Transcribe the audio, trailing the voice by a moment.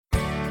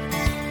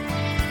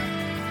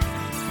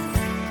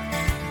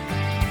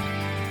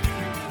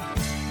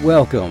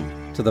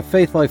Welcome to the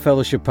Faith Life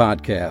Fellowship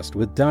Podcast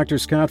with Dr.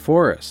 Scott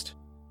Forrest.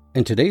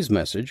 In today's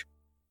message,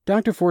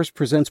 Dr. Forrest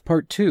presents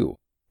part 2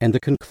 and the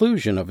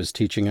conclusion of his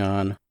teaching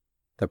on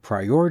the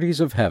priorities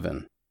of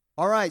heaven.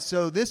 All right,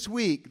 so this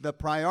week, the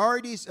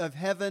priorities of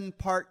heaven,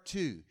 part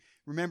 2.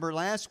 Remember,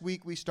 last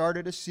week we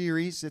started a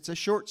series. It's a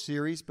short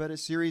series, but a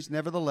series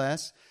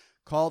nevertheless,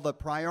 called The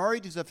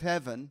Priorities of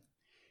Heaven.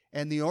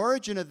 And the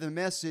origin of the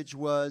message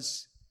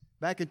was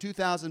back in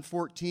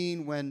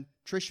 2014 when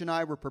Trish and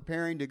I were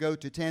preparing to go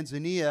to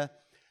Tanzania.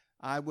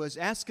 I was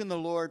asking the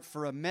Lord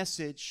for a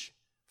message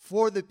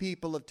for the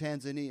people of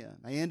Tanzania.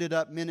 I ended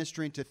up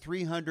ministering to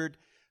 300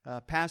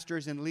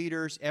 pastors and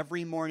leaders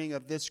every morning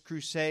of this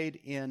crusade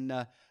in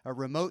a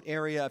remote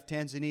area of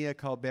Tanzania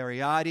called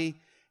Bariadi,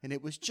 and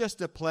it was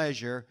just a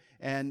pleasure.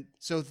 And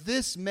so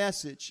this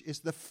message is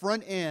the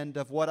front end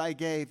of what I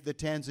gave the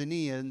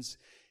Tanzanians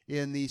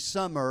in the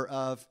summer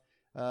of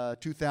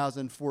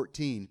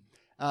 2014.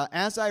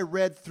 As I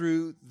read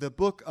through the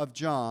book of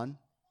John,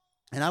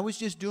 and I was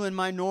just doing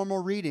my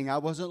normal reading. I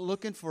wasn't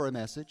looking for a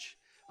message.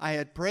 I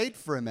had prayed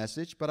for a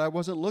message, but I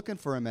wasn't looking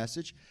for a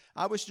message.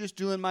 I was just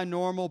doing my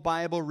normal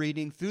Bible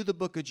reading through the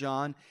book of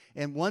John.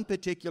 And one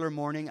particular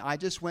morning, I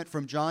just went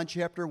from John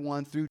chapter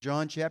 1 through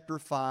John chapter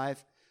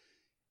 5,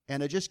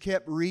 and I just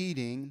kept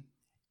reading,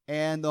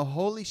 and the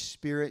Holy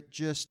Spirit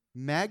just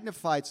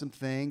magnified some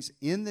things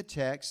in the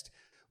text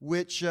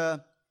which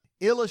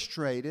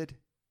illustrated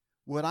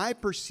what I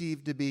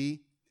perceived to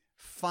be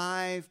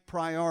 5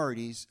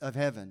 priorities of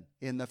heaven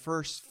in the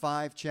first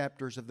 5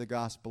 chapters of the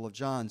Gospel of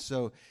John.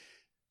 So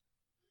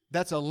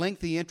that's a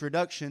lengthy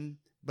introduction,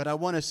 but I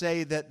want to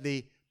say that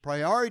the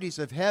priorities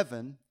of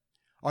heaven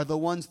are the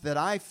ones that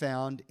I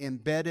found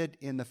embedded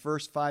in the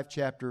first 5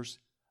 chapters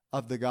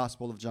of the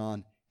Gospel of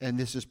John, and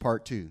this is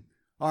part 2.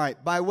 All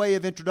right, by way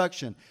of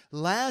introduction,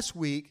 last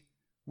week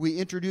we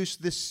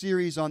introduced this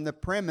series on the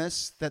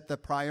premise that the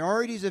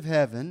priorities of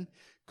heaven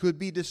could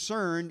be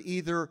discerned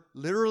either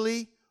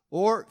literally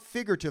or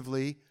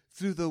figuratively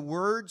through the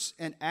words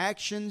and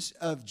actions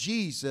of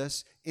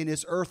Jesus in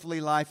his earthly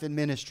life and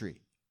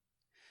ministry.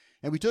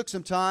 And we took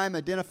some time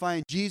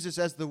identifying Jesus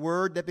as the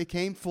Word that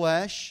became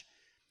flesh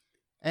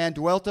and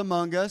dwelt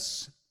among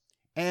us.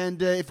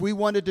 And if we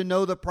wanted to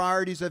know the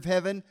priorities of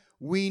heaven,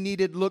 we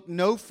needed look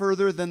no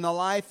further than the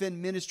life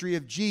and ministry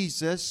of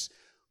Jesus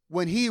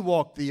when he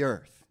walked the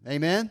earth.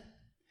 Amen?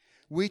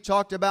 We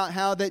talked about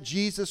how that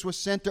Jesus was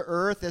sent to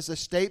earth as a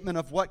statement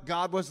of what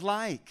God was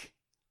like.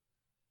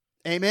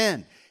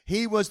 Amen.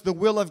 He was the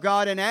will of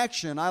God in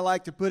action. I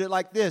like to put it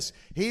like this.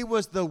 He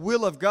was the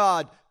will of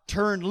God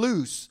turned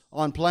loose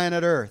on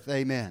planet Earth.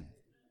 Amen.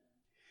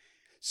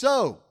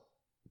 So,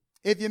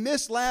 if you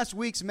missed last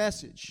week's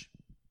message,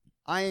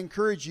 I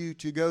encourage you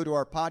to go to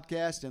our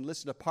podcast and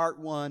listen to part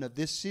 1 of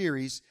this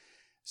series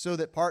so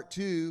that part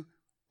 2,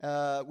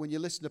 when you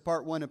listen to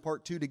part 1 and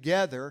part 2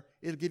 together,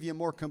 it'll give you a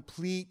more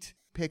complete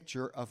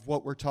picture of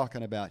what we're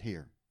talking about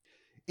here.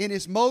 In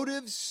his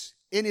motives,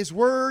 in his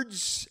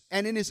words,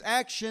 and in his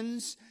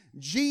actions,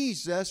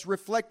 Jesus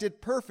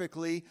reflected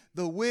perfectly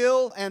the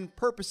will and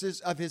purposes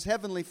of his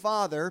heavenly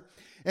Father,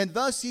 and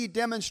thus he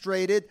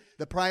demonstrated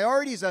the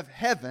priorities of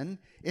heaven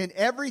in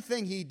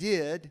everything he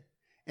did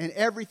and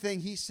everything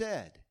he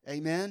said.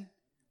 Amen?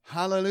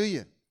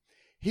 Hallelujah.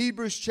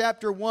 Hebrews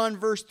chapter 1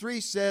 verse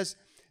 3 says,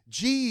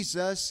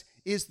 Jesus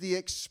is the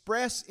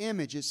express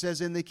image. It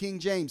says in the King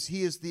James,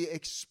 he is the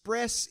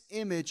express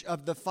image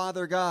of the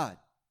Father God.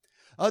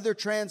 Other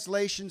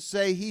translations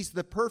say he's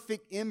the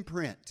perfect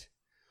imprint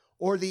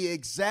or the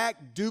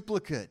exact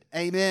duplicate.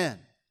 Amen.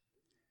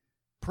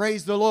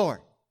 Praise the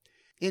Lord.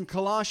 In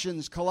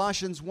Colossians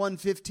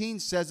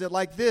 1:15 says it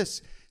like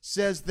this,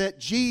 says that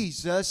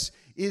Jesus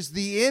is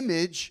the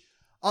image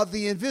of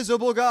the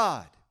invisible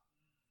God.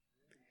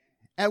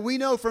 And we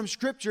know from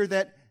Scripture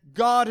that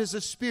God is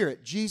a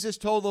spirit. Jesus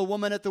told the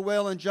woman at the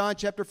well in John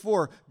chapter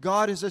 4,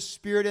 God is a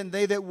spirit, and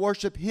they that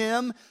worship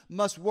him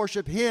must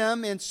worship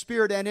him in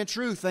spirit and in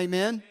truth.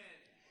 Amen?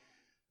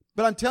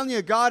 But I'm telling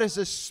you, God is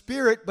a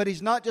spirit, but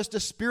he's not just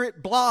a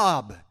spirit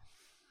blob.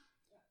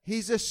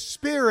 He's a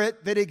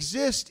spirit that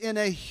exists in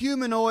a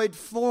humanoid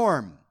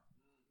form.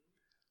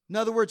 In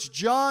other words,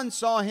 John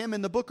saw him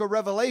in the book of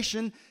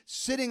Revelation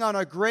sitting on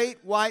a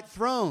great white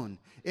throne.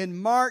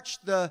 In March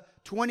the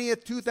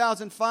 20th,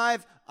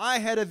 2005, I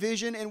had a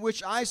vision in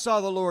which I saw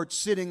the Lord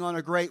sitting on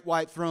a great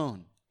white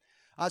throne.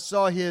 I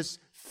saw his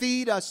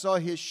feet, I saw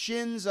his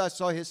shins, I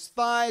saw his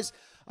thighs,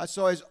 I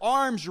saw his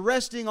arms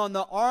resting on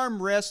the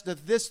armrest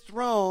of this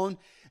throne,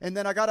 and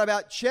then I got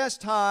about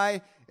chest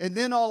high, and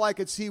then all I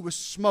could see was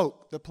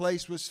smoke. The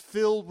place was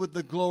filled with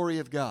the glory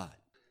of God.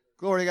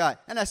 Glory to God.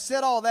 And I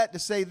said all that to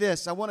say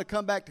this. I want to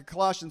come back to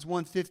Colossians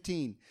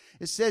 1:15.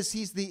 It says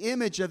he's the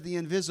image of the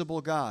invisible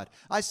God.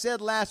 I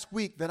said last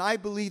week that I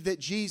believe that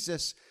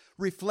Jesus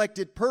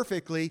reflected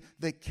perfectly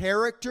the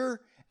character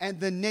and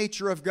the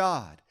nature of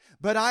God.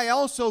 But I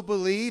also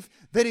believe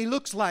that he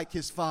looks like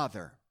his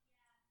Father.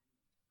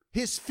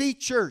 His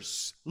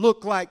features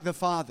look like the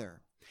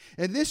Father.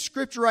 And this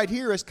scripture right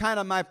here is kind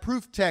of my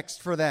proof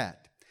text for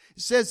that. It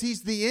says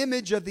He's the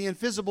image of the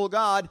invisible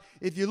God.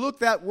 If you look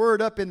that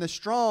word up in the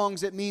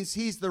Strong's, it means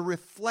He's the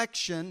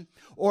reflection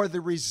or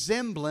the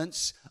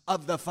resemblance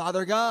of the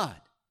Father God.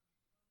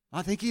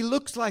 I think He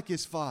looks like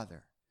His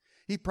Father.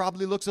 He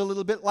probably looks a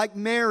little bit like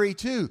Mary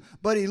too,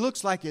 but He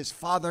looks like His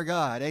Father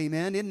God.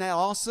 Amen. Isn't that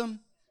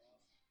awesome?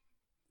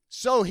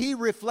 So He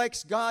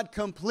reflects God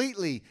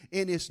completely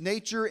in His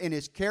nature, in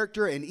His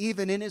character, and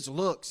even in His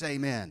looks.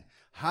 Amen.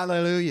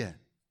 Hallelujah.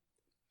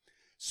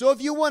 So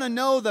if you want to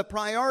know the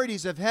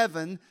priorities of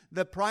heaven,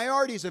 the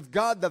priorities of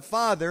God the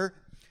Father,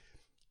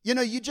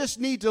 you just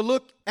need to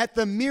look at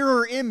the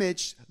mirror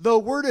image, the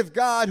Word of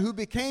God who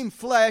became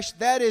flesh,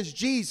 that is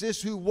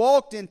Jesus, who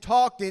walked and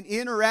talked and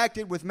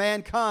interacted with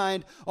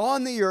mankind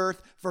on the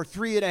earth for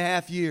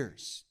 3.5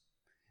 years.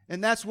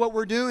 And that's what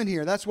we're doing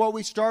here. That's what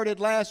we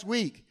started last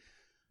week.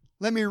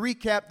 Let me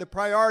recap the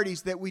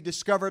priorities that we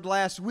discovered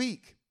last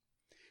week.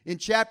 In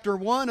chapter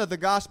 1 of the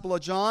Gospel of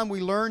John,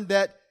 we learned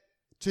that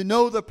to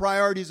know the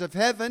priorities of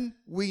heaven,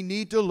 we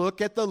need to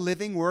look at the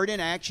living Word in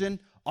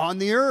action on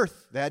the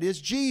earth. That is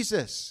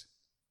Jesus.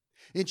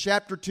 In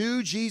chapter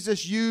 2,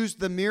 Jesus used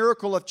the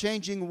miracle of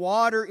changing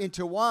water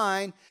into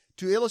wine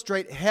to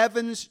illustrate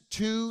heaven's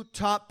two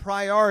top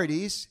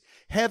priorities.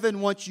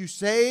 Heaven wants you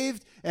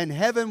saved, and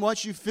heaven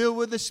wants you filled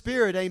with the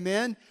Spirit.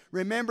 Amen.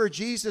 Remember,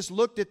 Jesus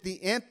looked at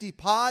the empty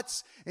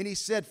pots and He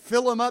said,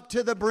 fill them up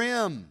to the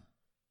brim.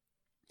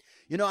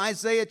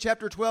 Isaiah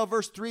chapter 12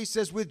 verse 3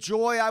 says, with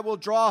joy I will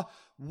draw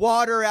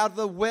water out of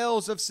the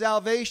wells of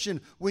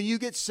salvation. When you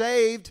get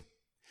saved,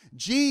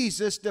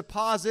 Jesus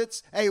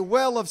deposits a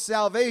well of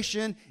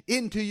salvation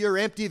into your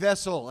empty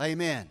vessel.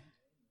 Amen.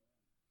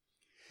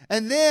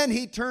 And then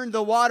He turned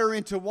the water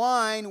into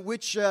wine,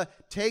 which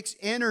takes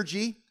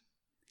energy.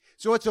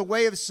 So it's a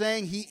way of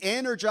saying He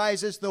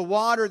energizes the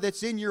water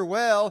that's in your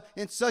well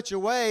in such a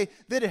way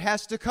that it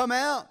has to come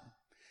out.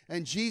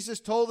 And Jesus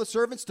told the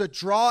servants to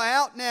draw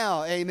out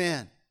now.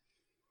 Amen.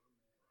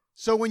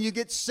 So when you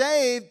get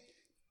saved,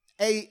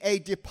 a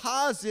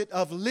deposit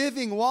of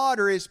living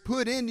water is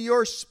put into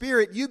your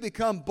spirit. You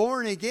become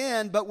born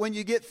again, but when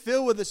you get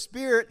filled with the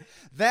Spirit,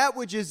 that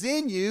which is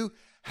in you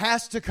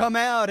has to come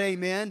out,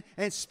 amen,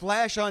 and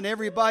splash on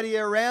everybody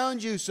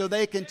around you so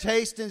they can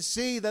taste and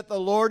see that the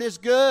Lord is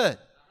good.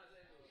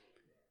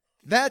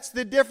 That's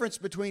the difference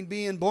between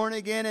being born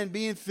again and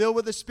being filled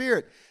with the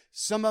Spirit.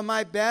 Some of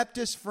my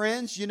Baptist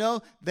friends,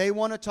 they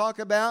want to talk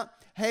about,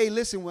 hey,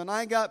 listen, when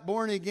I got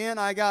born again,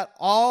 I got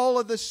all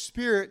of the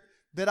Spirit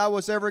that I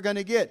was ever going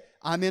to get.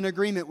 I'm in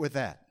agreement with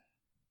that.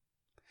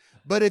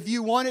 But if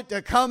you want it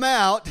to come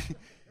out,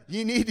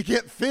 you need to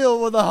get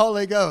filled with the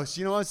Holy Ghost.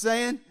 You know what I'm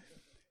saying?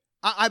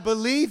 I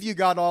believe you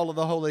got all of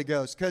the Holy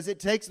Ghost because it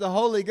takes the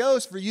Holy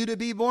Ghost for you to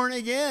be born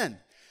again.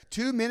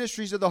 Two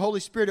ministries of the Holy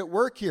Spirit at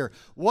work here.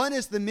 One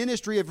is the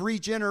ministry of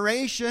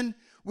regeneration,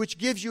 which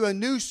gives you a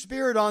new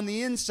spirit on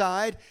the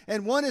inside.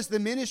 And one is the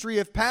ministry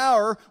of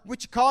power,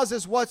 which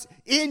causes what's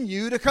in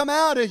you to come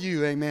out of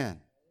you.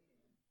 Amen.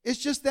 It's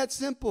just that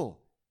simple.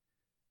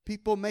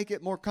 People make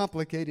it more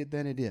complicated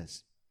than it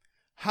is.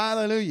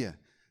 Hallelujah.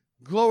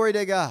 Glory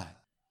to God.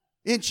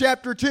 In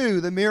chapter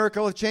 2, the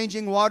miracle of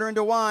changing water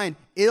into wine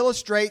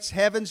illustrates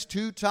heaven's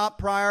two top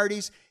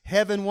priorities.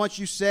 Heaven wants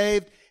you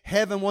saved.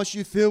 Heaven wants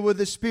you filled with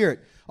the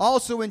Spirit.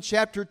 Also in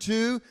chapter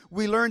 2,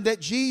 we learned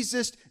that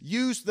Jesus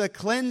used the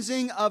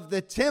cleansing of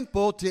the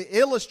temple to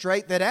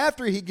illustrate that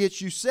after He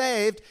gets you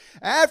saved,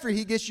 after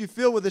He gets you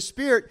filled with the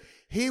Spirit,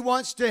 He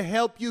wants to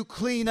help you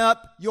clean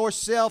up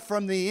yourself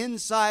from the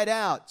inside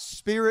out,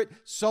 spirit,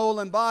 soul,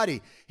 and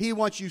body. He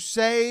wants you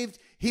saved.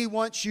 He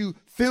wants you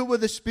filled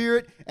with the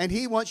Spirit, and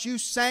He wants you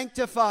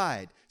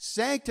sanctified.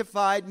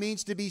 Sanctified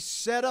means to be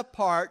set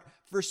apart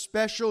for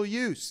special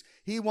use.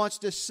 He wants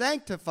to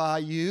sanctify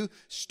you,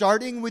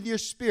 starting with your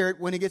spirit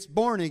when it gets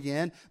born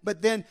again,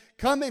 but then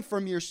coming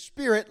from your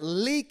spirit,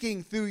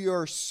 leaking through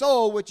your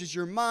soul, which is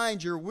your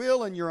mind, your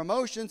will, and your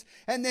emotions,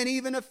 and then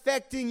even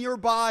affecting your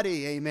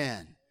body.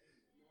 Amen.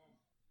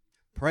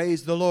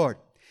 Praise the Lord.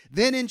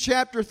 Then in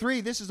chapter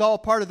 3, this is all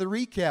part of the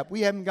recap.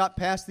 We haven't got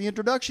past the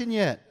introduction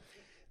yet.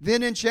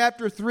 Then in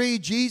chapter 3,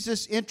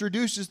 Jesus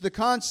introduces the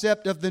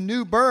concept of the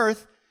new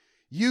birth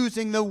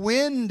using the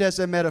wind as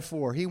a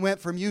metaphor. He went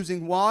from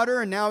using water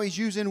and now He's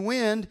using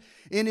wind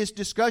in His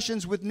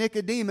discussions with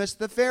Nicodemus,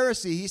 the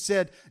Pharisee. He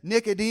said,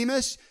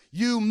 Nicodemus,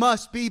 you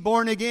must be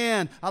born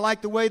again. I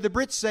like the way the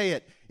Brits say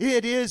it.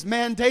 It is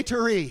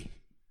mandatory.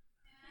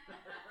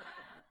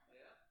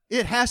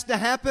 It has to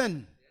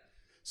happen.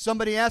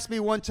 Somebody asked me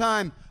one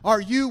time,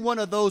 are you one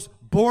of those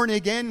born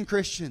again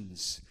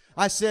Christians?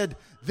 I said,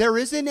 there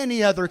isn't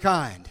any other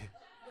kind.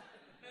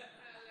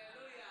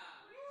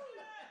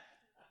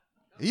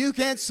 You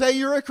can't say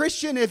you're a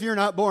Christian if you're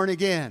not born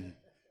again.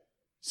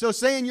 So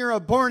saying you're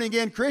a born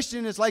again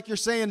Christian is like you're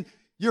saying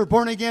you're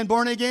born again,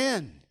 born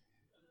again.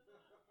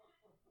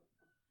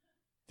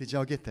 Did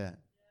y'all get that?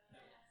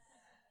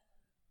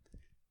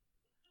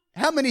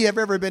 How many have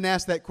ever been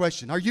asked that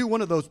question? Are you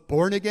one of those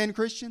born again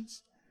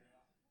Christians?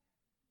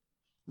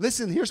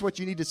 Listen, here's what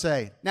you need to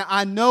say. Now,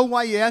 I know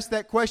why you asked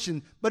that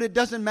question, but it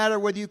doesn't matter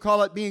whether you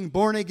call it being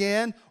born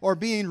again or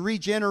being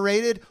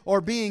regenerated or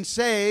being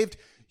saved.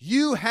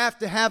 You have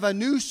to have a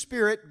new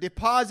spirit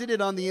deposited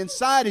on the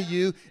inside of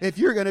you if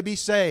you're going to be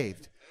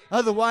saved.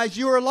 Otherwise,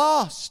 you are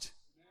lost.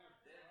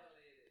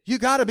 You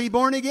got to be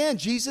born again.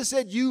 Jesus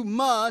said you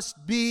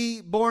must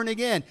be born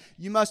again.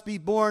 You must be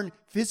born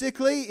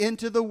physically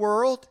into the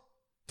world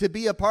to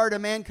be a part of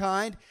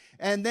mankind.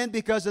 And then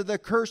because of the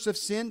curse of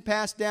sin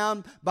passed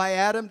down by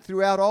Adam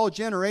throughout all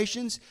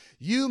generations,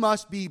 you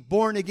must be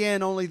born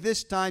again. Only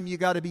this time you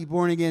got to be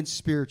born again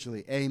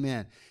spiritually.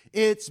 Amen.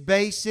 It's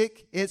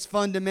basic, it's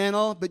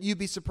fundamental, but you'd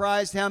be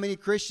surprised how many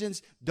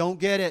Christians don't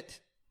get it.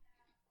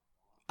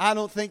 I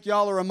don't think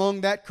y'all are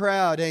among that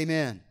crowd.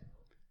 Amen.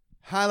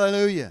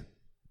 Hallelujah.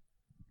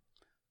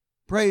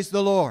 Praise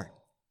the Lord.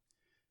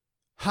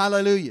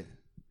 Hallelujah.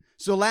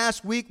 So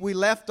last week we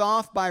left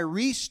off by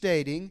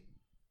restating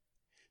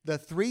the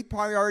three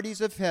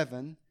priorities of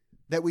heaven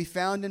that we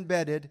found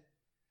embedded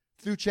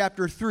through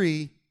chapter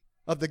 3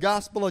 of the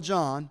Gospel of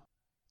John.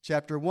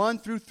 Chapter 1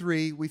 through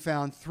 3, we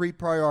found three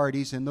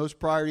priorities, and those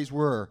priorities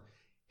were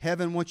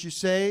heaven wants you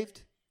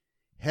saved,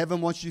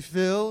 heaven wants you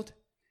filled,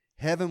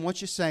 heaven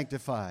wants you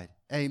sanctified.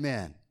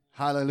 Amen.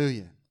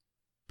 Hallelujah.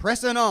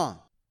 Pressing on.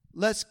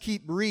 Let's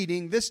keep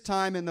reading, this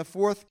time in the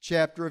 4th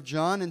chapter of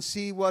John, and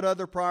see what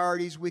other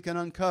priorities we can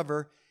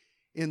uncover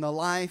in the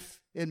life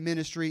and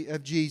ministry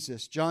of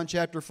Jesus. John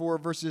chapter 4,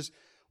 verses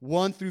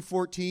 1 through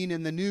 14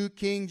 in the New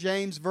King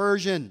James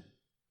Version.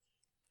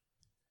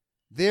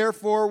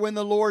 Therefore, when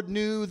the Lord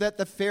knew that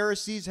the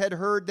Pharisees had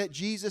heard that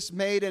Jesus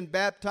made and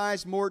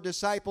baptized more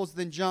disciples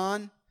than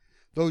John,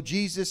 though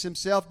Jesus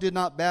himself did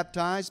not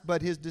baptize,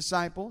 but his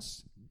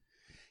disciples,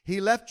 he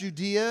left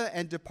Judea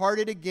and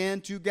departed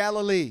again to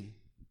Galilee.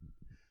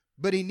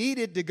 But he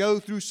needed to go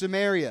through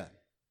Samaria.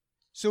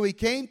 So he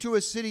came to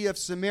a city of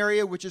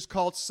Samaria, which is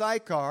called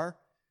Sychar,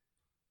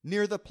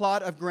 near the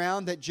plot of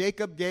ground that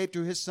Jacob gave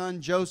to his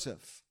son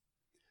Joseph.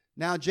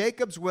 Now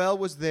Jacob's well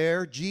was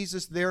there.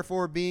 Jesus,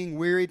 therefore, being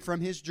wearied from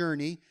his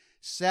journey,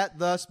 sat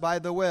thus by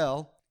the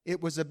well.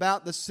 It was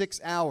about the 6th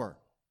hour.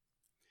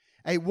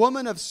 A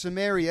woman of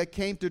Samaria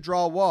came to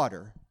draw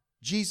water.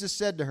 Jesus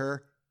said to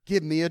her,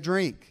 "Give me a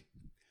drink."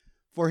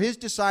 For his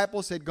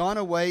disciples had gone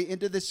away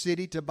into the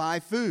city to buy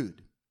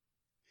food.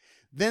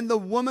 Then the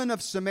woman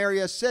of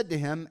Samaria said to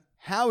him,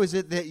 "How is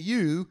it that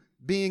you,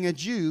 being a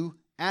Jew,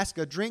 ask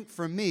a drink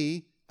from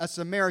me, a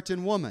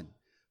Samaritan woman?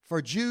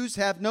 For Jews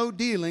have no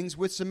dealings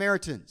with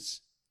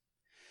Samaritans."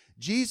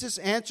 Jesus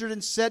answered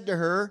and said to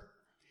her,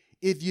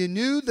 "If you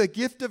knew the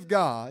gift of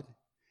God,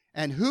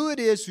 and who it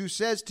is who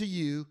says to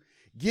you,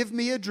 'Give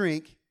me a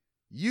drink,'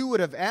 you would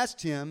have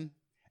asked him,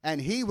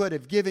 and he would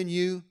have given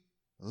you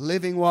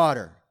living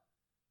water."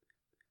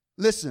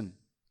 Listen,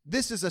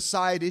 this is a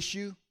side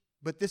issue,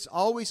 but this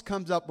always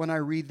comes up when I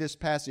read this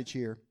passage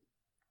here.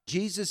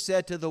 Jesus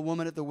said to the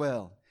woman at the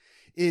well,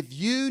 "If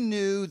you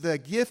knew the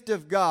gift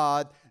of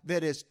God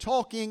that is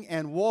talking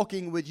and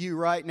walking with you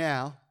right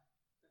now,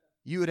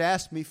 you would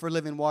ask me for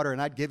living water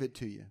and I'd give it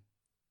to you."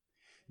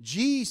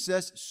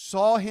 Jesus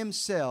saw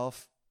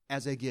himself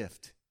as a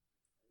gift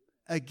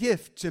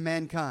to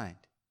mankind.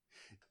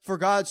 For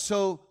God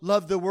so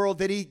loved the world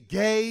that he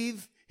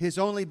gave his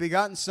only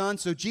begotten Son.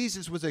 So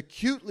Jesus was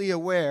acutely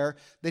aware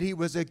that he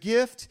was a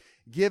gift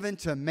given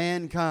to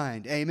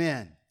mankind.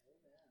 Amen.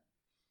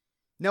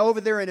 Now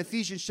over there in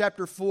Ephesians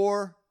chapter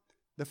 4,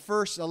 the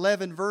first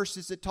 11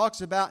 verses, it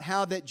talks about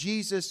how that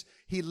Jesus,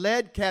 he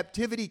led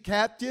captivity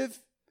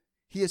captive,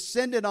 he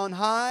ascended on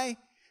high,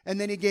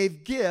 and then he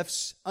gave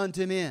gifts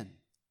unto men.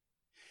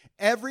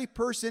 Every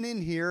person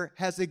in here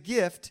has a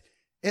gift,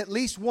 at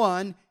least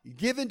one,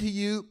 given to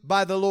you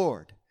by the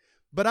Lord.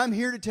 But I'm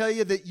here to tell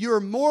you that you're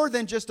more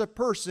than just a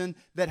person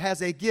that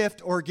has a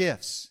gift or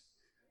gifts.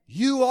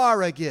 You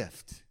are a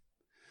gift.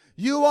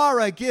 You are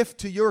a gift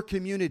to your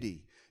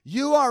community.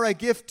 You are a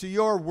gift to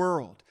your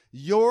world,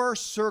 your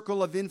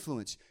circle of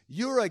influence.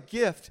 You're a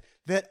gift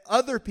that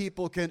other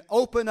people can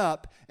open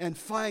up and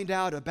find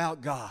out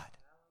about God.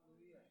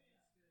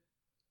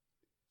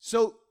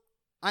 So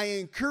I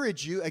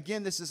encourage you,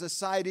 again, this is a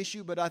side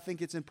issue, but I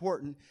think it's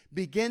important.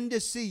 Begin to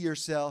see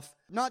yourself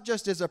not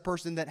just as a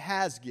person that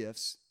has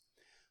gifts,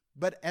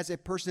 but as a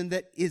person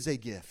that is a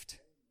gift.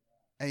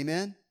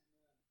 Amen?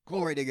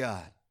 Glory to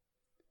God.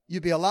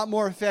 You'd be a lot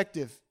more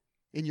effective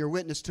in your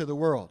witness to the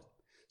world.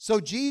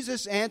 So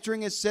Jesus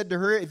answering has said to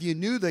her, "If you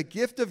knew the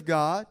gift of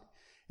God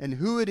and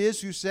who it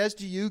is who says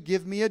to you,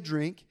 'Give me a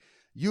drink,'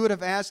 you would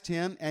have asked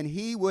him, and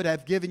he would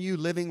have given you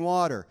living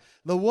water."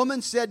 The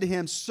woman said to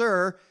him,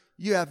 "Sir,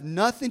 you have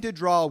nothing to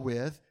draw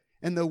with,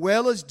 and the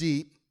well is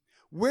deep.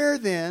 Where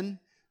then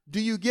do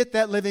you get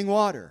that living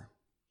water?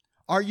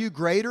 Are you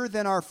greater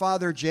than our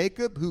father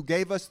Jacob, who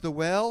gave us the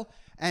well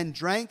and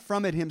drank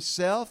from it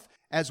himself,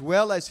 as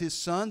well as his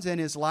sons and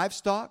his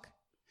livestock?"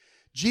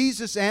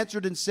 Jesus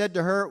answered and said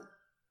to her,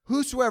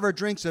 "Whosoever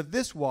drinks of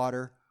this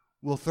water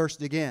will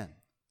thirst again.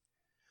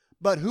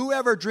 But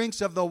whoever drinks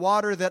of the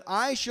water that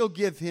I shall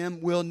give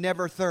him will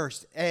never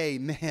thirst."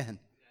 Amen.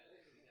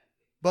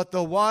 But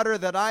the water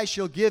that I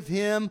shall give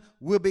him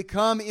will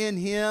become in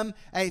him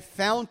a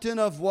fountain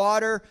of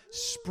water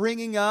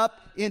springing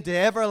up into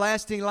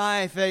everlasting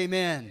life.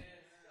 Amen.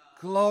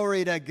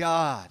 Glory to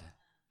God.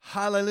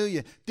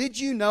 Hallelujah. Did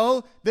you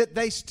know that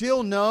they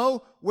still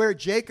know where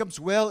Jacob's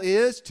well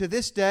is to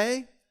this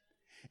day?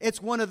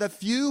 It's one of the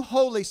few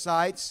holy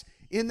sites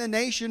in the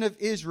nation of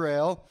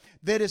Israel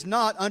that is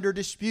not under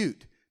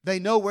dispute. They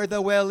know where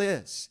the well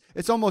is.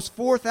 It's almost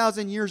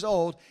 4,000 years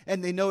old,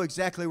 and they know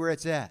exactly where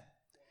it's at.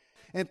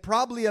 And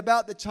probably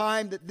about the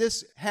time that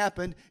this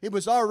happened, it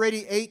was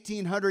already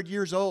 1,800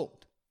 years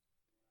old.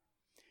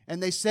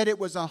 And they said it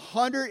was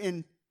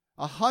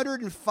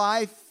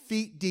 105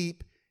 feet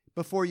deep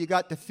before you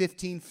got to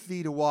 15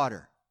 feet of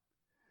water.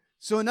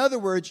 So in other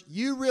words,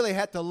 you really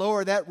had to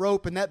lower that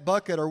rope and that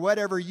bucket or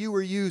whatever you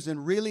were using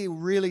really,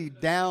 really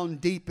down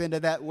deep into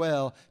that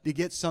well to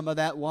get some of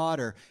that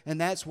water. And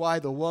that's why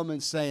the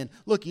woman's saying,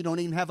 look, you don't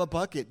even have a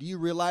bucket. Do you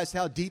realize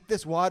how deep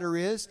this water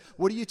is?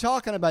 What are you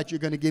talking about? You're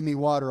going to give me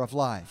water of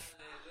life.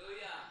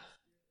 Hallelujah.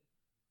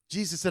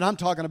 Jesus said, I'm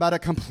talking about a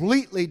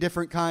completely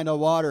different kind of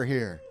water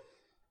here.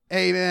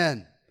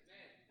 Amen.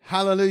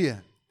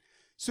 Hallelujah.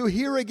 So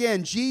here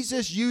again,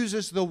 Jesus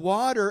uses the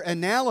water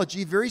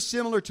analogy, very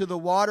similar to the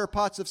water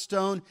pots of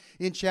stone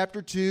in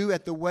chapter 2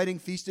 at the wedding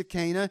feast of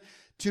Cana,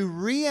 to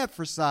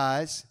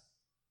re-emphasize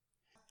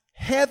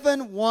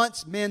heaven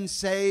wants men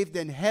saved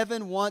and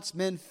heaven wants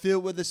men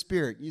filled with the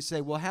Spirit. You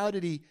say, well, how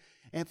did he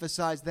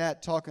emphasize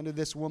that talking to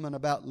this woman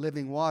about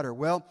living water?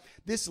 Well,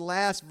 this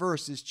last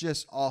verse is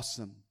just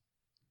awesome.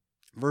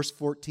 Verse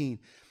 14.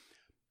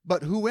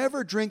 But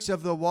whoever drinks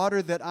of the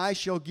water that I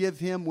shall give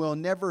him will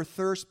never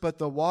thirst, but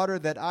the water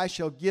that I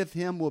shall give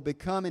him will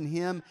become in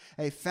him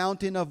a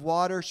fountain of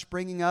water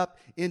springing up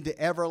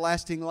into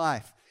everlasting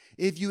life.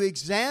 If you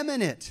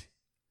examine it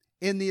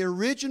in the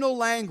original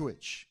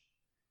language,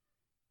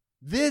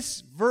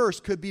 this verse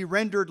could be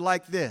rendered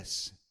like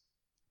this.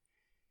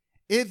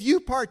 If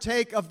you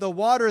partake of the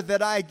water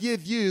that I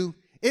give you,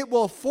 it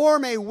will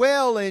form a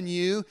well in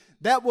you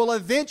that will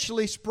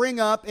eventually spring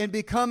up and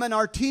become an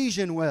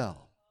artesian well.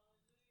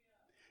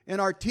 An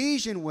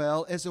artesian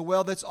well is a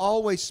well that's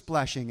always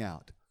splashing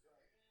out.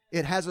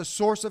 It has a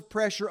source of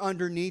pressure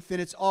underneath and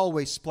it's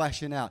always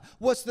splashing out.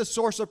 What's the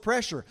source of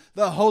pressure?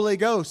 The Holy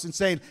Ghost. And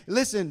saying,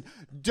 listen,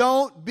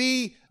 don't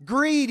be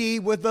greedy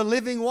with the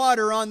living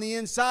water on the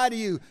inside of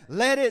you.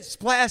 Let it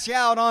splash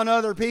out on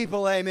other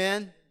people.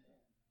 Amen.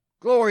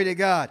 Glory to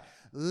God.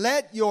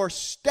 Let your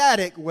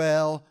static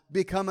well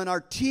become an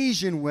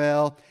artesian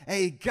well,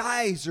 a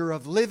geyser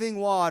of living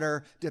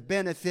water to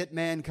benefit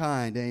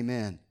mankind.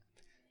 Amen.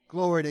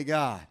 Glory to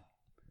God.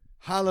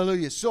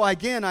 Hallelujah. So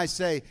again, I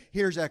say,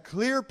 here's a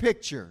clear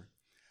picture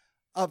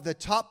of the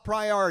top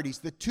priorities,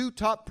 the two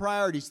top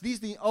priorities. These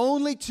are the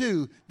only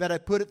two that I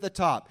put at the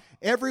top.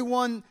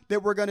 Everyone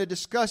that we're going to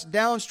discuss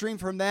downstream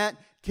from that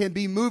can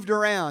be moved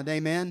around.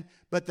 Amen.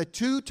 But the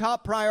two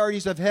top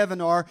priorities of heaven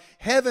are,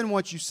 heaven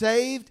wants you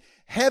saved.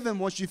 Heaven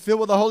wants you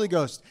filled with the Holy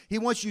Ghost. He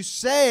wants you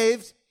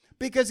saved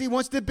because He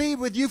wants to be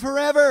with you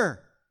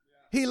forever.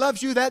 He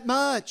loves you that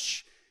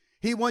much.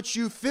 He wants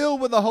you filled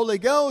with the Holy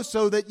Ghost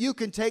so that you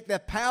can take the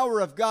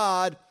power of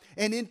God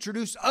and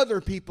introduce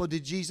other people to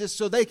Jesus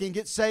so they can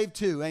get saved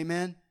too.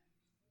 Amen.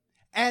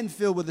 And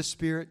filled with the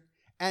Spirit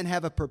and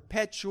have a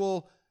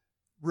perpetual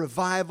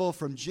revival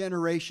from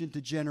generation to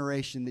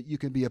generation that you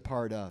can be a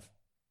part of.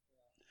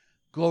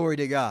 Glory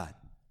to God.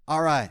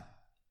 All right.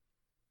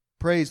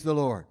 Praise the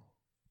Lord.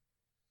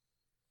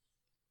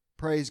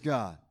 Praise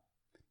God.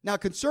 Now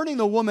concerning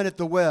the woman at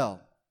the well,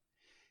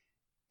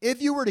 if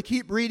you were to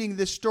keep reading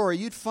this story,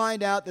 you'd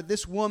find out that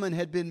this woman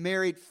had been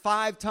married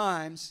 5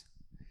 times.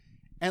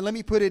 And let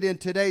me put it in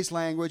today's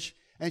language.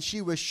 And she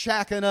was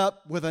shacking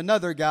up with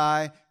another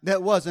guy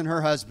that wasn't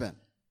her husband.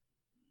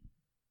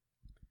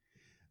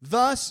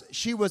 Thus,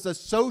 she was a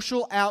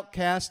social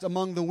outcast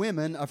among the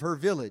women of her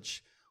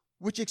village,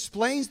 which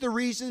explains the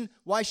reason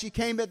why she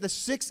came at the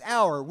 6th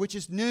hour, which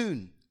is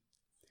noon.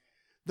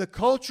 The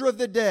culture of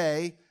the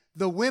day,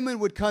 the women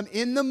would come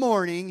in the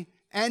morning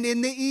and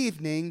in the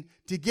evening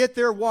to get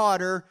their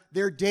water,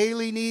 their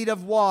daily need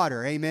of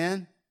water.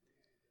 Amen?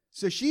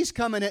 So she's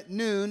coming at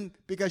noon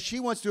because she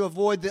wants to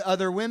avoid the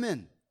other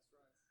women.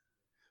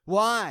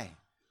 Why?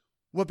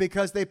 Well,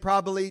 because they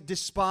probably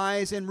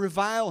despise and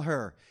revile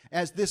her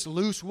as this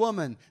loose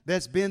woman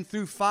that's been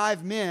through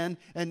 5 men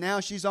and now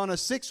she's on a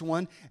 6th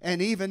one,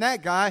 and even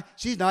that guy,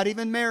 she's not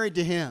even married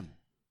to him.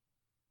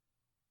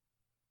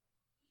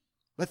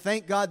 But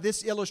thank God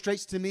this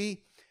illustrates to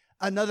me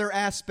another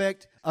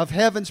aspect of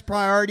heaven's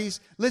priorities.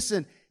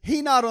 Listen,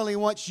 He not only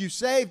wants you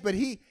saved, but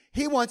He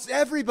wants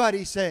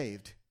everybody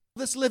saved.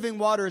 This living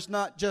water is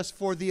not just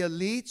for the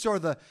elites or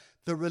the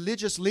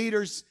religious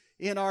leaders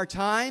in our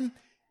time.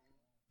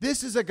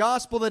 This is a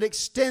gospel that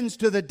extends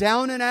to the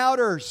down and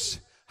outers.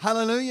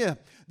 Hallelujah.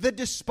 The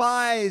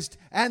despised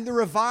and the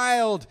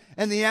reviled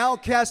and the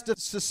outcast of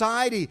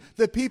society.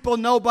 The people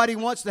nobody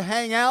wants to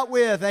hang out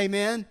with.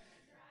 Amen.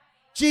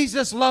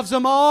 Jesus loves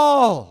them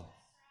all.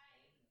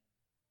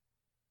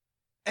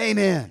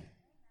 Amen.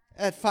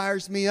 That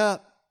fires me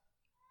up.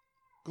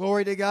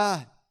 Glory to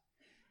God.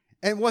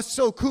 And what's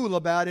so cool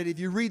about it, if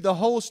you read the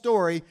whole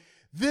story,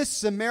 this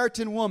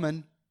Samaritan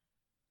woman,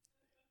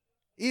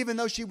 even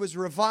though she was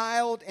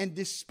reviled and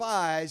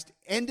despised,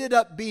 ended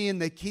up being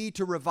the key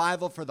to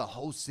revival for the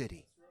whole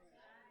city.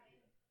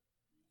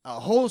 A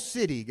whole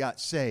city got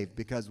saved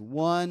because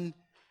one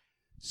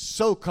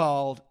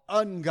so-called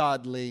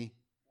ungodly,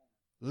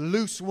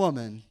 loose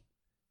woman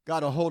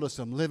got a hold of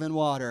some living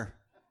water.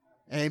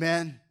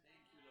 Amen.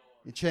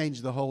 It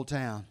changed the whole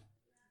town.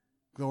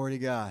 Glory to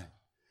God.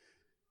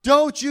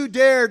 Don't you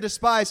dare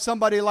despise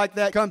somebody like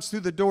that comes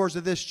through the doors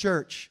of this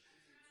church.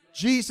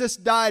 Jesus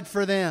died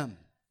for them.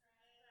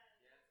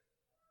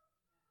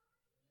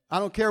 I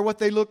don't care what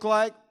they look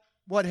like,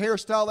 what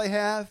hairstyle they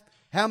have,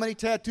 how many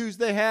tattoos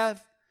they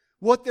have,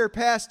 what their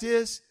past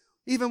is,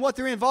 even what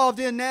they're involved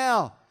in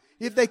now.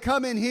 If they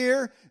come in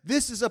here,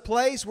 this is a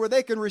place where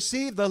they can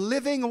receive the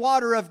living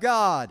water of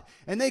God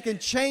and they can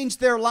change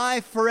their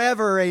life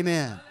forever.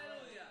 Amen.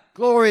 Hallelujah.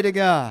 Glory to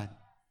God.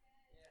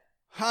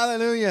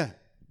 Hallelujah.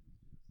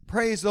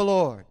 Praise the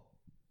Lord.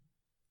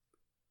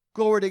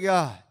 Glory to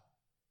God.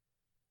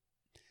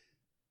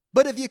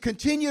 But if you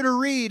continue to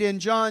read in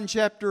John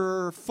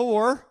chapter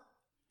 4,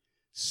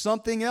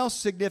 something else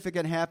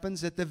significant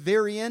happens at the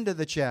very end of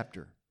the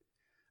chapter.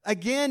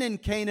 Again in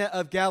Cana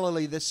of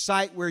Galilee, the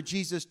site where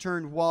Jesus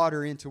turned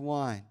water into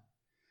wine.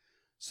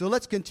 So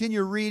let's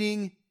continue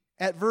reading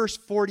at verse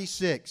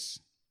 46.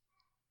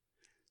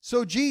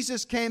 So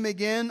Jesus came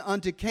again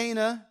unto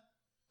Cana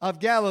of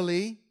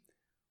Galilee,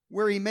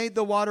 where he made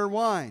the water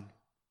wine.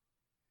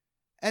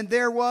 And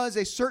there was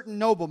a certain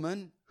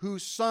nobleman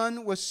whose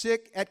son was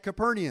sick at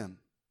Capernaum.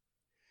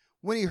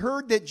 When he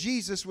heard that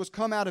Jesus was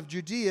come out of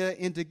Judea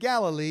into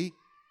Galilee,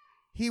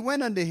 he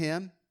went unto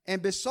him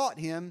and besought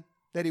him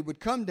that he would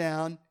come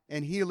down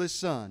and heal his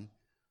son,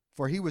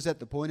 for he was at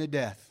the point of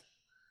death.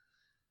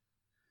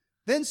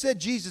 Then said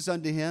Jesus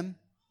unto him,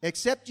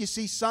 Except you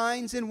see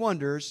signs and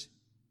wonders,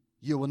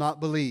 you will not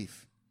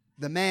believe.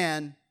 The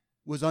man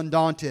was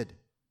undaunted.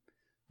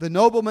 The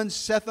nobleman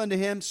saith unto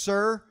him,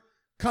 Sir,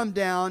 come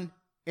down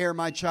ere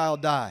my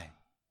child die.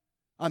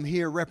 I'm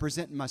here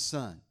representing my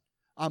son.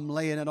 I'm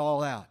laying it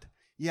all out.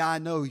 Yeah, I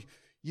know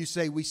you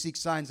say we seek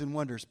signs and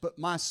wonders, but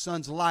my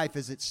son's life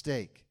is at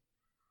stake.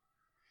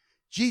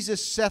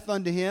 Jesus saith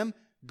unto him,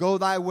 Go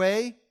thy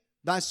way,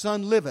 thy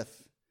son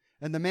liveth.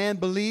 And the man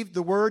believed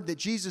the word that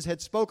Jesus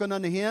had spoken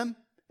unto him,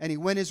 and he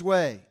went his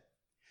way.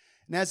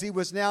 And as he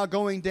was now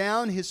going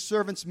down, his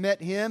servants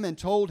met him and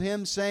told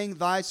him, saying,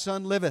 Thy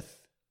son liveth.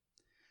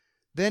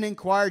 Then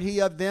inquired he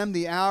of them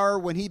the hour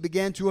when he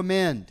began to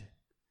amend.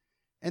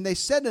 And they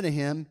said unto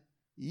him,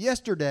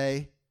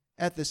 Yesterday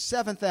at the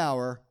 7th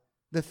hour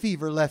the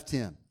fever left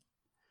him.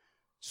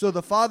 So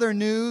the father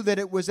knew that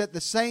it was at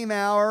the same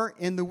hour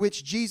in the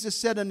which Jesus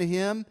said unto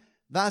him,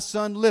 Thy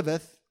son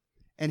liveth,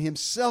 and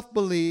himself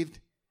believed,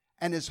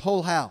 and his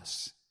whole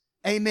house.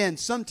 Amen.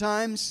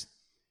 Sometimes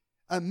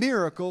a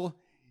miracle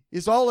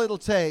is all it'll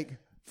take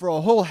for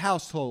a whole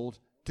household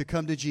to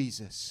come to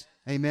Jesus.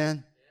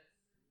 Amen.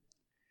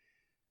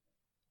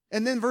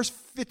 And then verse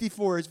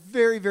 54 is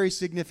very, very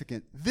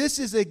significant. This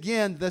is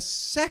again the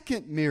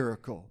second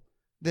miracle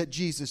that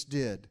Jesus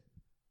did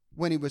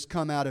when he was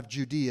come out of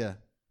Judea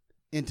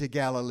into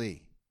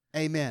Galilee.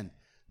 Amen.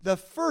 The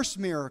first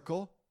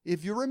miracle,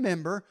 if you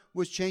remember,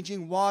 was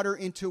changing water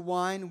into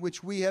wine,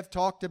 which we have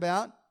talked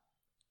about.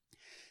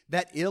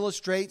 That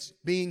illustrates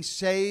being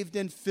saved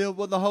and filled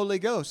with the Holy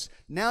Ghost.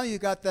 Now you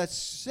got the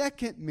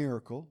second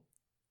miracle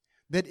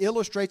that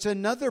illustrates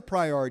another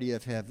priority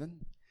of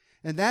heaven,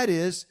 and that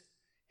is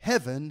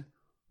heaven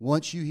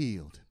wants you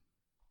healed.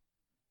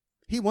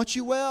 He wants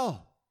you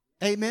well.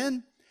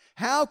 Amen.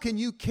 How can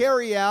you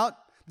carry out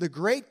the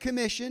Great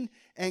Commission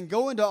and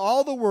go into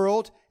all the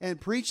world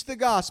and preach the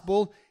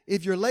gospel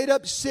if you're laid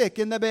up sick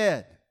in the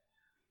bed?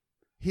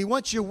 He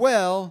wants you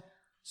well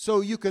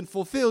so you can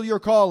fulfill your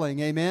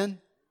calling. Amen.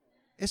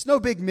 It's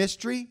no big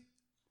mystery.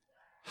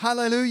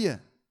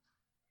 Hallelujah.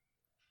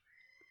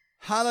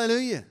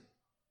 Hallelujah.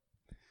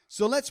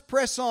 So let's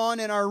press on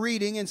in our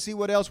reading and see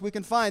what else we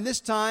can find. This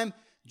time,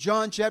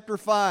 John chapter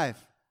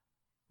 5,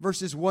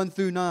 verses 1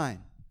 through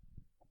 9.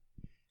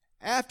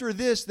 After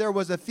this, there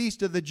was a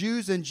feast of the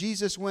Jews, and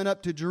Jesus went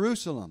up to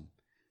Jerusalem.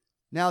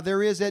 Now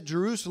there is at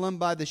Jerusalem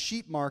by the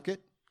sheep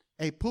market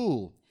a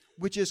pool,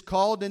 which is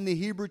called in the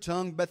Hebrew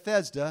tongue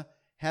Bethesda,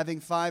 having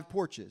 5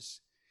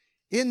 porches.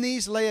 In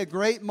these lay a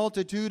great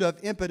multitude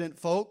of impotent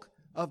folk,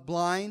 of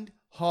blind,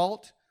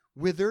 halt,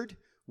 withered,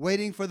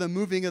 waiting for the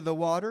moving of the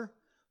water.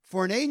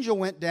 For an angel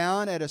went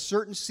down at a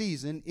certain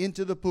season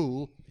into the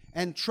pool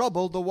and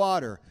troubled the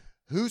water.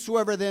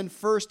 Whosoever then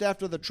first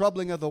after the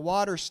troubling of the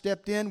water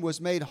stepped in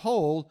was made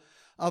whole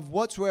of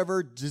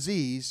whatsoever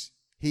disease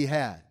he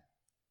had.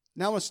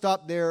 Now I want to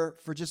stop there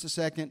for just a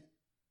second,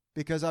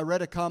 because I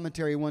read a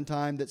commentary one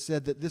time that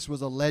said that this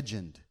was a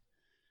legend,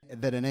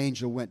 that an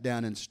angel went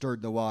down and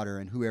stirred the water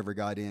and whoever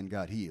got in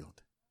got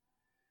healed.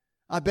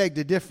 I beg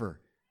to differ.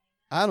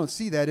 I don't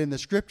see that in the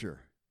scripture.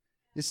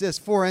 It says,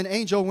 for an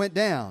angel went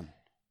down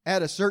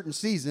at a certain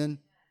season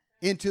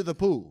into the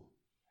pool.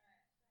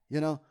 You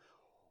know,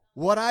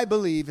 what I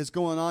believe is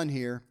going on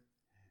here,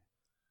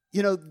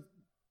 you know,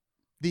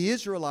 the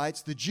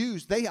Israelites, the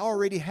Jews, they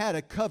already had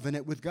a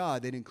covenant with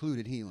God that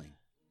included healing.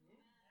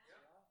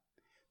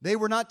 They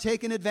were not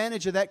taking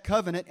advantage of that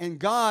covenant, and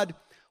God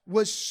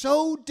was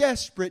so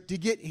desperate to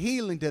get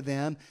healing to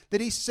them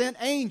that He sent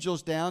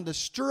angels down to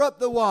stir up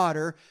the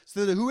water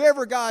so that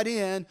whoever got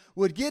in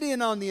would get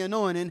in on the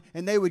anointing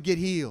and they would get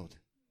healed.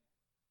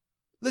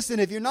 Listen,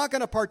 if you're not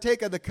going to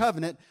partake of the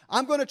covenant,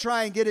 I'm going to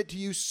try and get it to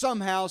you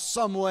somehow,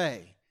 some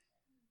way.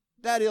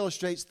 That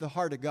illustrates the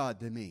heart of God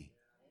to me.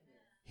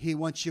 He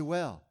wants you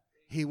well.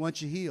 He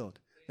wants you healed.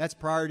 That's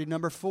priority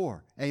number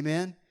 4.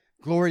 Amen?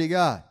 Glory to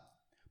God.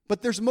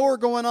 But there's more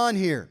going on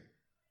here.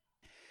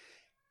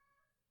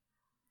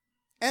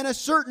 And a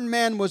certain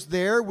man was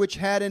there which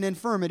had an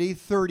infirmity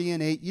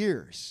 38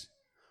 years.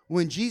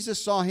 When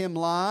Jesus saw him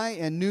lie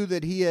and knew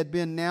that he had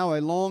been now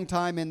a long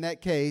time in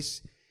that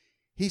case,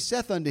 He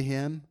saith unto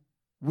him,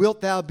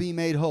 Wilt thou be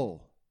made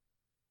whole?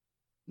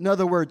 In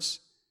other words,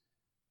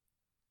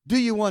 do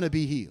you want to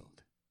be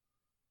healed?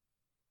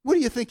 What do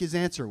you think his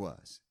answer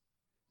was?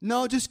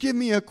 No, just give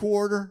me a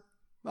quarter.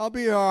 I'll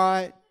be all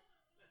right.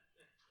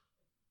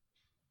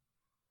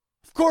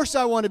 Of course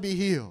I want to be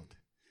healed.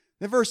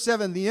 In verse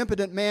 7, the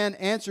impotent man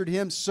answered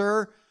him,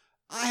 Sir,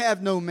 I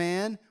have no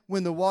man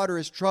when the water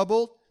is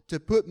troubled to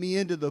put me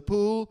into the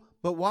pool,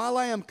 but while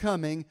I am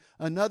coming,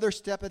 another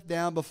steppeth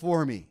down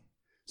before me.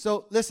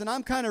 So, listen,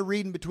 I'm kind of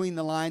reading between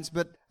the lines,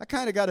 but I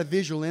kind of got a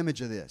visual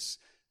image of this.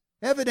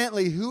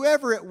 Evidently,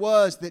 whoever it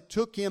was that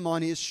took him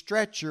on his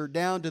stretcher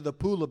down to the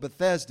pool of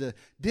Bethesda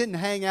didn't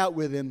hang out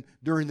with him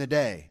during the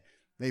day.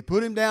 They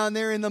put him down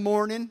there in the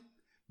morning,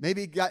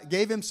 maybe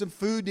gave him some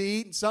food to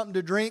eat and something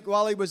to drink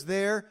while he was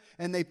there,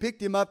 and they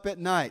picked him up at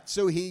night.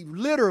 So he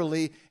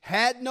literally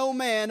had no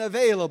man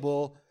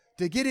available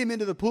to get him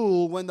into the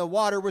pool when the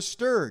water was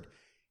stirred.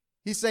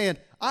 He's saying,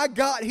 I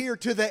got here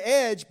to the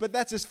edge, but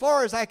that's as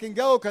far as I can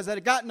go because I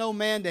got no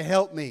man to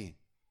help me.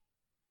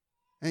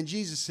 And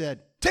Jesus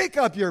said, Take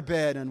up your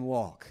bed and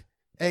walk.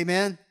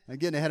 Amen? I'm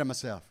getting ahead of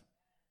myself.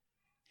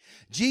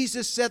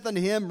 Jesus saith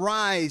unto him,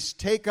 Rise,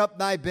 take up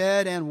thy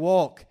bed and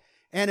walk.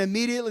 And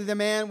immediately the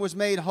man was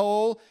made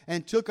whole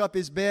and took up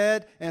his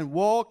bed and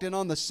walked, and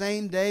on the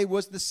same day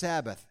was the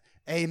Sabbath.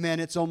 Amen.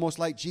 It's almost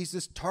like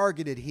Jesus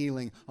targeted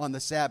healing on the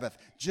Sabbath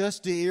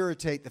just to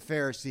irritate the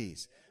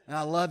Pharisees. And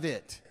I love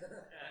it.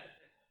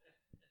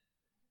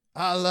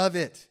 I love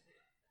it.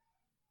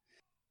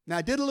 Now,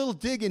 I did a little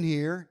digging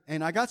here,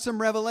 and I got some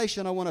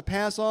revelation I want to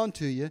pass on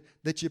to you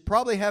that you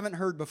probably haven't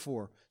heard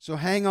before. So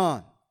hang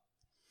on.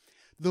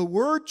 The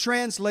word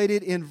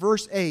translated in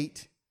verse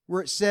 8,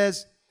 where it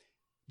says,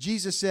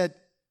 Jesus said,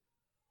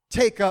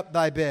 Take up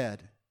thy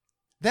bed.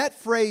 That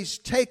phrase,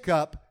 take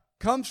up,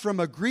 comes from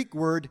a Greek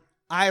word,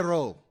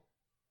 airo.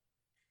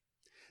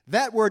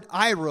 That word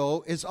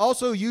airo is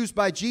also used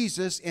by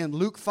Jesus in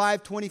Luke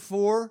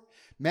 5:24,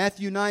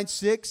 Matthew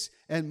 9:6,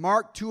 and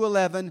Mark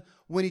 2:11,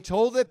 when he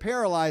told the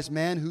paralyzed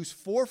man whose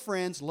 4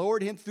 friends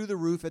lowered him through the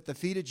roof at the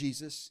feet of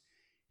Jesus.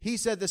 He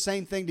said the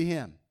same thing to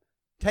him.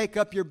 Take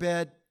up your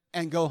bed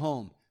and go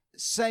home.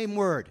 Same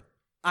word,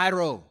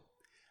 airo.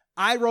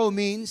 Airo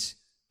means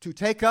to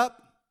take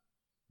up,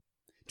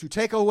 to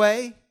take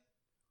away,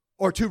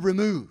 or to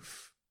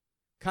remove.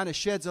 Kind of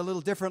sheds a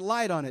little different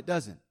light on it,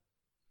 doesn't it?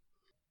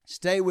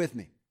 Stay with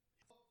me.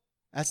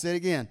 That's it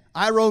again.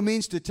 Airo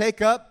means to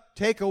take up,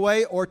 take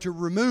away, or to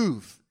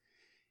remove.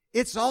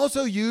 It's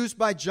also used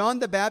by John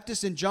the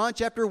Baptist in John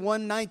chapter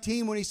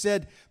 1:19 when he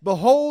said,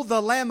 Behold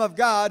the Lamb of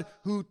God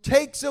who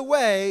takes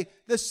away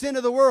the sin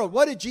of the world.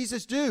 What did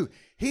Jesus do?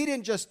 He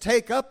didn't just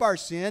take up our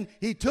sin.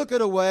 He took it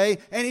away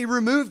and He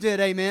removed it.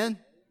 Amen.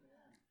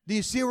 Do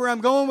you see where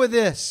I'm going with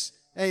this?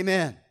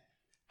 Amen.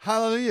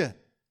 Hallelujah.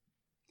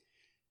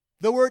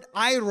 The word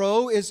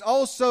airo is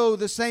also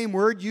the same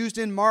word used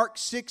in Mark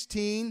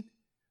 16,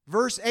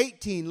 verse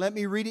 18. Let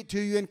me read it to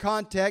you in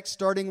context,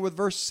 starting with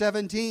verse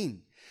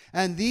 17.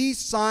 And these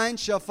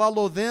signs shall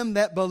follow them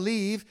that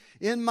believe.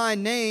 In my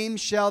name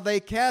shall they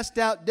cast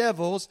out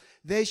devils.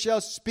 They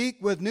shall speak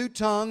with new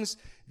tongues.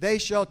 They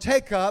shall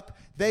take up,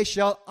 they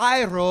shall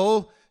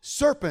airo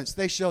serpents.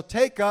 They shall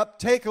take up,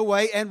 take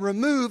away, and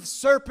remove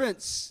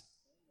serpents.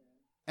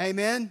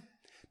 Amen.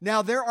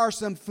 Now there are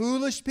some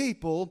foolish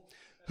people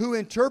who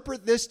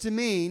interpret this to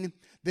mean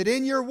that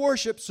in your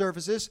worship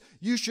services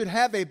you should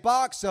have a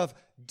box of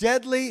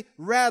deadly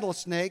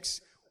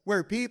rattlesnakes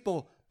where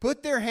people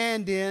put their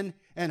hand in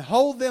and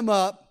hold them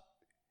up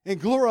and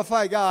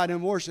glorify God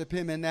and worship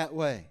Him in that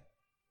way.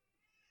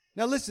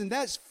 Now listen,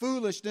 that's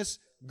foolishness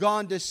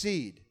gone to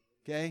seed,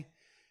 okay?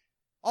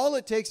 All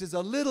it takes is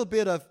a little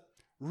bit of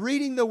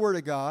reading the Word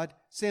of God,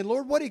 saying,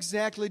 Lord, what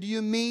exactly do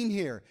you mean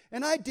here?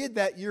 And I did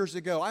that years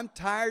ago. I'm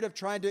tired of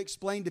trying to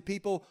explain to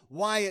people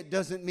why it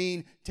doesn't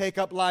mean take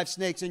up live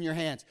snakes in your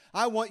hands.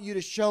 I want you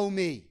to show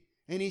me.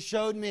 And He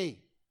showed me.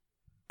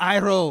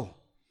 Airo.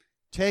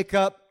 Take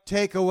up,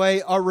 take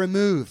away, or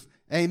remove.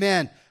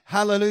 Amen.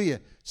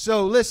 Hallelujah.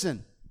 So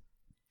listen.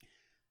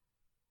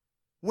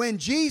 When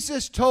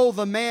Jesus told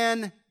the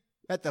man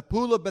at the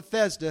pool of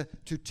Bethesda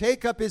to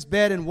take up his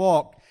bed and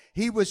walk,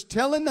 He was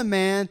telling the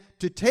man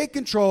to take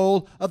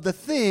control of the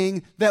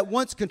thing that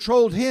once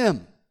controlled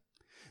him.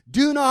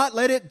 Do not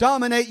let it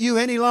dominate you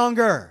any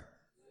longer.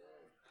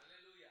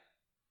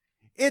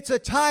 It's a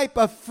type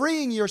of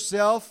freeing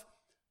yourself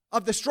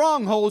of the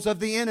strongholds of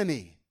the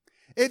enemy.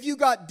 If you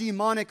got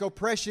demonic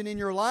oppression in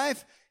your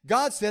life,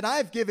 God said,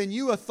 I've given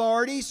you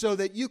authority so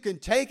that you can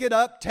take it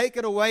up, take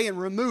it away, and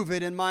remove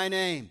it in my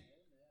name.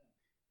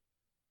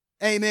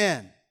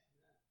 Amen.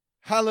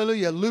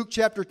 Hallelujah. Luke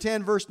chapter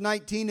 10, verse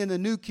 19 in the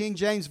New King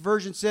James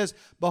Version says,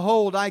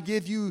 Behold, I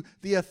give you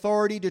the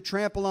authority to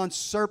trample on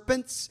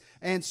serpents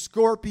and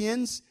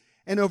scorpions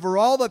and over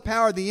all the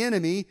power of the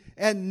enemy,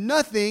 and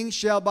nothing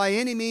shall by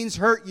any means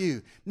hurt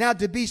you. Now,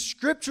 to be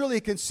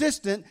scripturally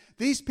consistent,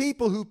 these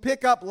people who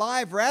pick up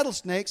live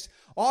rattlesnakes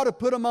ought to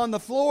put them on the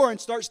floor and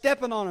start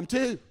stepping on them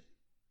too.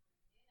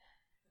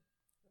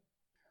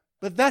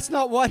 But that's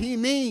not what he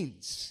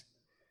means.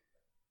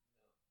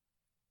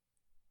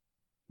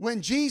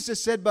 When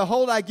Jesus said,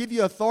 Behold, I give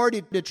you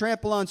authority to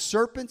trample on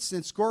serpents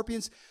and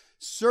scorpions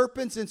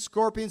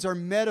are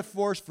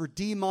metaphors for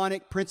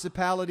demonic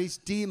principalities,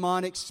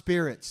 demonic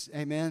spirits.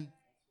 Amen.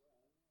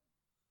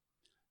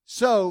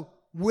 So,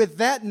 with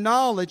that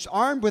knowledge,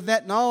 armed with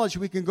that knowledge,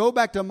 we can go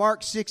back to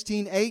Mark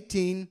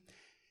 16:18,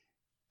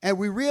 and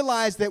we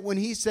realize that when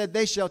he said,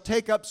 they shall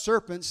take up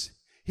serpents,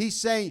 he's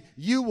saying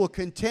you will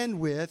contend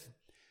with,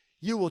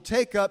 you will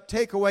take up,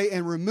 take away,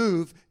 and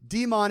remove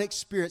demonic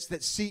spirits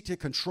that seek to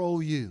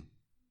control you.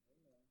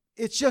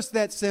 It's just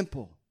that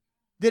simple.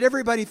 Did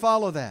everybody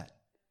follow that?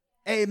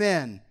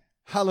 Amen.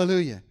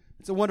 Hallelujah.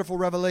 It's a wonderful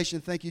revelation.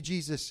 Thank you,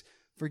 Jesus,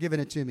 for giving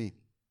it to me.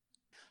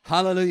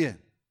 Hallelujah.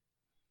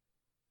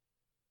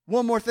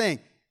 One more thing.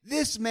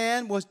 This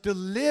man was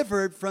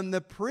delivered from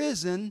the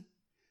prison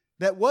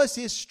that was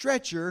his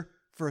stretcher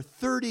for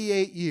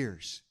 38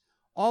 years.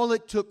 All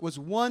it took was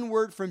one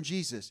word from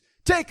Jesus.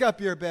 Take up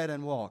your bed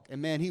and walk.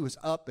 And man, he was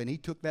up and he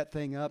took that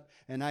thing up.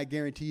 And I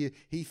guarantee you,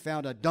 he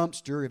found a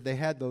dumpster, if they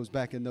had those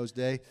back in those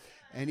days,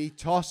 and he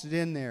tossed it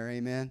in there.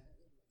 Amen.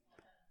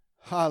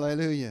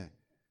 Hallelujah.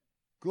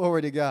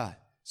 Glory to God.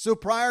 So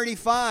priority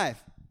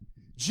 5,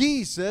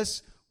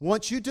 Jesus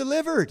wants you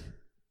delivered.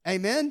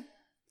 Amen.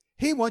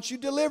 He wants you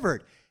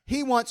delivered.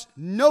 He wants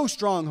no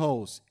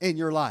strongholds in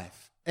your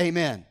life.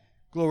 Amen.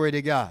 Glory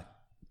to God.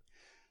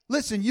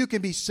 Listen, you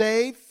can be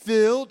saved,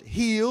 filled,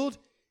 healed,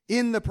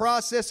 in the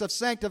process of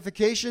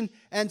sanctification,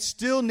 and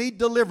still need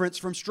deliverance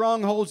from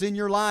strongholds in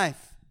your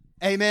life.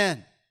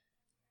 Amen.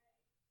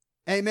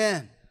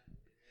 Amen.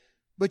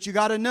 But you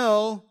got to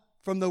know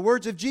from the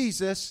words of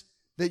Jesus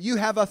that you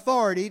have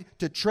authority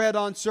to tread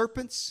on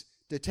serpents,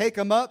 to take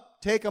them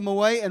up, take them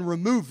away, and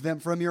remove them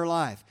from your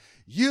life.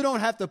 You don't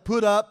have to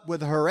put up with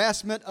the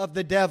harassment of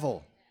the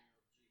devil.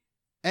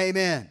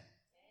 Amen.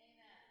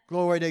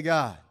 Glory to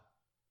God.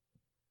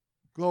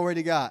 Glory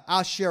to God.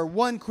 I'll share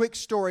one quick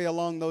story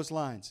along those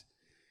lines.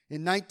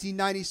 In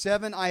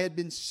 1997, I had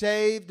been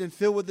saved and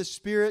filled with the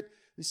Spirit.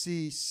 Let's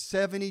see,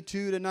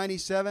 72 to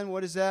 97.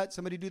 What is that?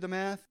 Somebody do the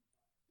math.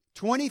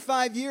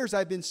 25 years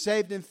I've been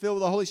saved and filled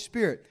with the Holy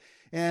Spirit.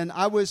 And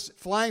I was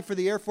flying for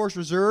the Air Force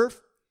Reserve.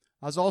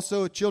 I was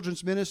also a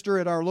children's minister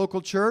at our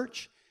local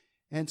church.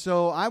 And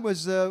so I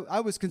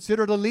was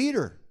considered a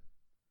leader.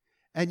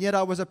 And yet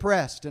I was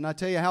oppressed. And I'll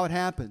tell you how it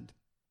happened.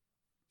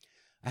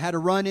 I had a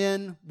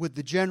run-in with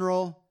the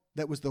general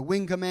that was the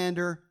wing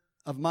commander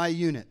of my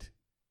unit.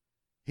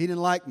 He didn't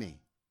like me.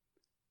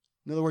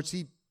 In other words,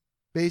 he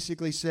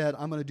basically said,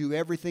 I'm going to do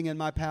everything in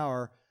my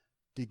power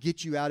to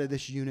get you out of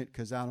this unit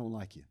because I don't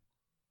like you.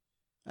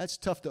 That's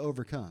tough to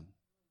overcome.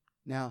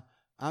 Now,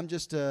 at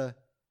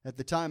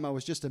the time I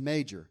was just a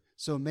major.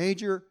 So a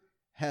major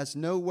has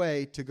no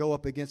way to go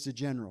up against a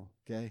general,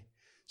 okay?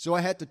 So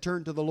I had to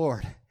turn to the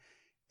Lord,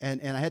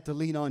 and I had to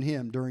lean on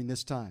Him during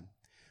this time.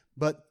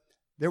 But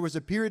there was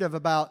a period of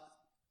about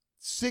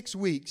 6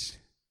 weeks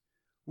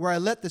where I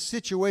let the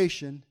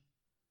situation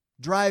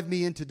drive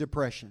me into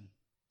depression.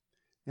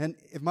 And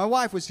if my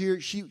wife was here,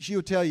 she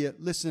would tell you,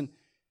 listen,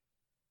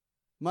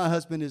 my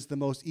husband is the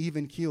most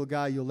even-keeled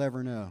guy you'll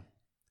ever know.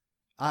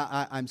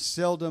 I'm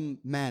seldom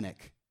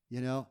manic,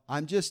 you know.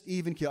 I'm just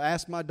even-keeled.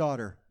 Ask my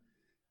daughter.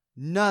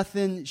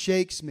 Nothing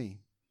shakes me.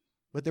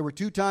 But there were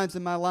 2 times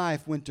in my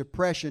life when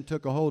depression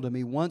took a hold of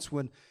me. Once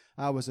when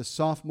I was a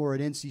sophomore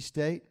at NC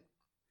State,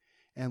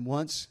 and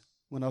once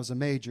when I was a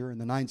major in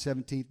the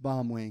 917th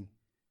Bomb Wing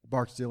at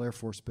Barksdale Air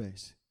Force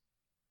Base.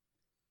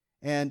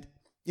 And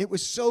it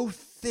was so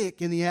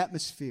thick in the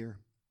atmosphere,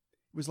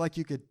 it was like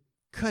you could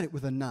cut it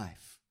with a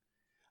knife.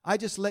 I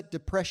just let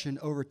depression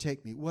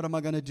overtake me. What am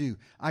I going to do?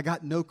 I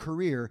got no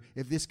career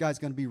if this guy's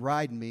going to be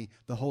riding me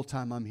the whole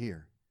time I'm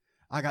here.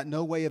 I got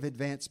no way of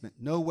advancement,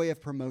 no way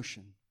of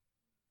promotion.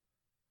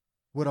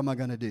 What am I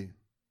going to do?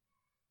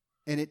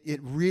 And it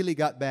really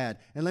got bad.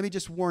 And let me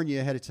just warn you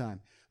ahead of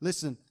time.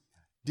 Listen,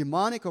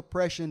 demonic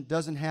oppression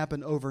doesn't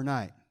happen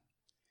overnight.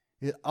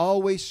 It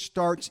always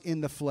starts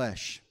in the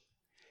flesh.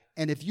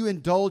 And if you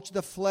indulge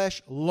the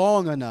flesh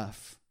long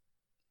enough,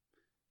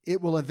 it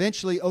will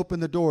eventually open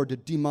the door to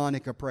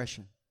demonic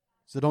oppression.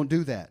 So don't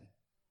do that.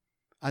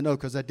 I know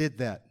because I did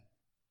that.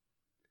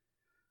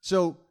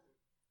 So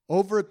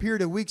over a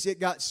period of weeks, it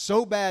got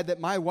so bad that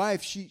my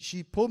wife,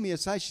 she pulled me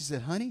aside. She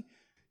said, honey,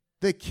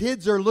 the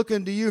kids are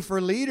looking to you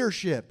for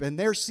leadership, and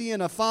they're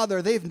seeing a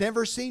father they've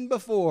never seen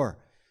before.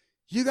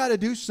 You got to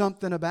do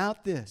something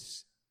about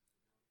this.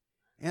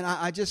 And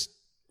I just,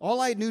 all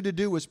I knew to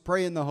do was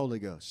pray in the Holy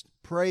Ghost.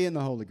 Pray in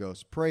the Holy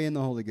Ghost. Pray in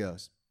the Holy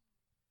Ghost.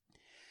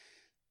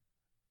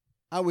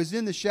 I was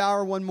in the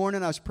shower one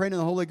morning. I was praying in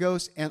the Holy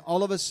Ghost, and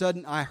all of a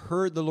sudden, I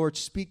heard the Lord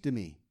speak to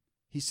me.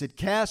 He said,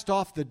 cast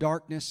off the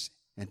darkness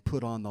and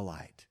put on the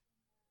light.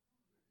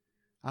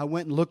 I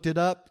went and looked it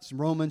up. It's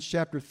Romans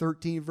chapter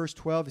 13, verse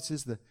 12. It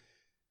says,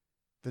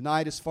 the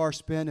night is far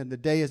spent and the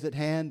day is at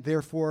hand.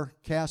 Therefore,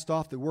 cast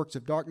off the works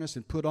of darkness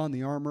and put on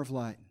the armor of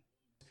light.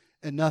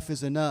 Enough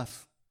is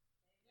enough.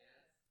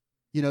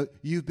 You know,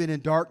 you've been in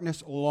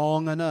darkness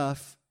long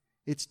enough.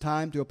 It's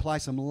time to apply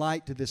some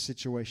light to this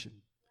situation.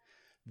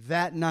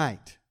 That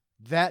night,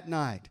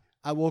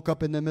 I woke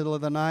up in the middle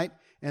of the night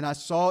and I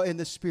saw in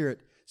the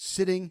Spirit,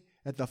 sitting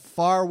at the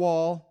far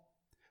wall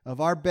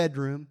of our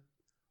bedroom,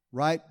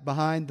 right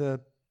behind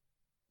the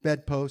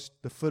bedpost,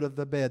 the foot of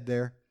the bed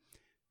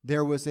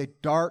there was a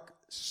dark,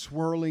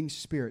 swirling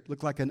spirit.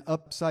 Looked like an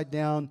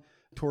upside-down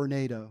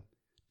tornado,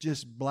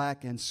 just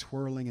black and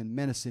swirling and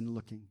menacing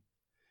looking.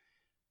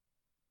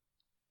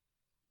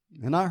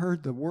 And I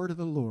heard the word of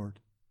the Lord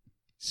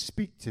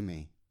speak to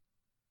me.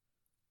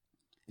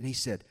 And He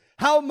said,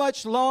 how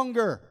much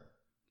longer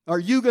are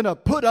you going to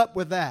put up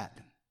with that?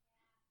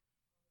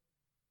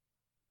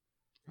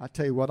 I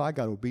tell you what, I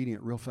got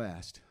obedient real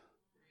fast.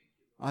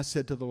 I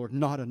said to the Lord,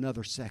 not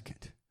another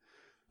second.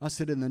 I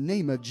said, in the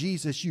name of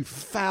Jesus, you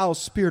foul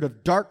spirit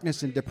of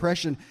darkness and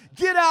depression,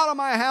 get out of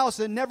my house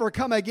and never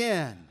come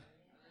again.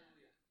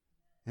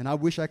 And I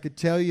wish I could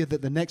tell you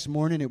that the next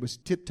morning it was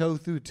tiptoe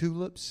through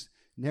tulips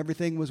and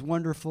everything was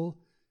wonderful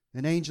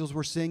and angels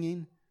were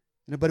singing.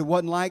 But it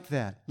wasn't like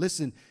that.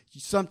 Listen,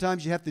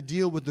 sometimes you have to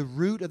deal with the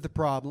root of the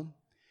problem,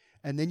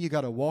 and then you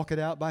got to walk it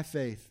out by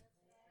faith.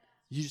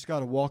 You just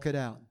got to walk it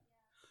out.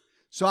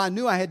 So I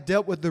knew I had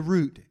dealt with the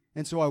root,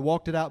 and so I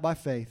walked it out by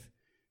faith.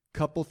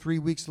 3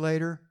 weeks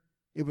later,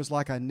 it was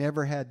like I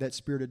never had that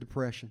spirit of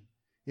depression.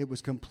 It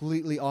was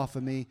completely off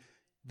of me.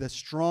 The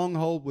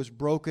stronghold was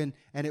broken,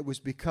 and it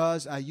was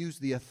because I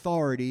used the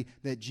authority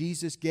that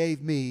Jesus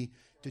gave me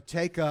to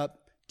take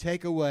up,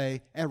 take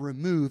away, and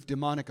remove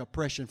demonic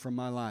oppression from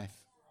my life.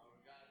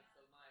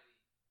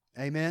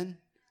 Amen?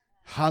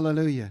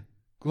 Hallelujah.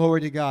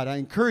 Glory to God. I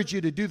encourage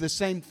you to do the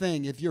same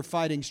thing if you're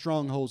fighting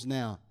strongholds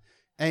now.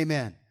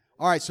 Amen.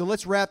 All right, so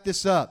let's wrap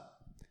this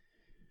up.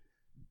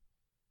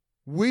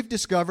 We've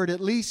discovered at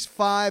least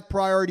 5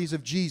 priorities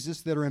of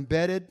Jesus that are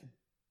embedded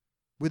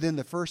within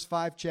the first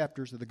 5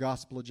 chapters of the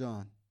Gospel of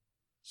John.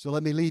 So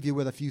let me leave you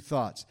with a few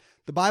thoughts.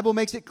 The Bible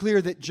makes it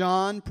clear that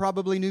John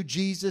probably knew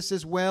Jesus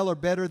as well or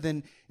better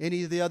than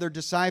any of the other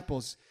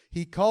disciples.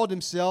 He called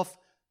himself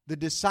the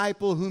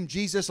disciple whom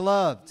Jesus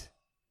loved.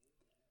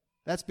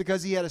 That's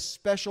because he had a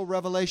special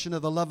revelation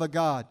of the love of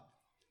God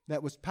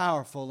that was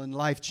powerful and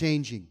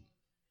life-changing.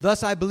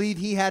 Thus, I believe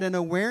he had an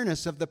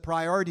awareness of the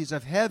priorities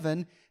of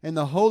heaven, and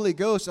the Holy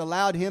Ghost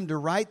allowed him to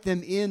write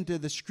them into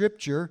the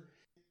Scripture.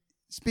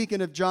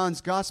 Speaking of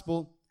John's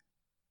Gospel,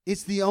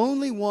 it's the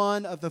only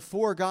one of the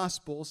 4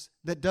 Gospels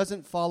that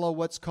doesn't follow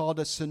what's called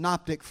a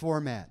synoptic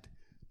format.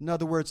 In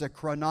other words, a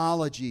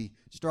chronology,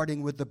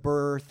 starting with the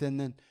birth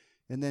and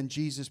then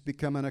Jesus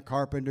becoming a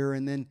carpenter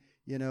and then,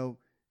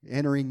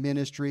 entering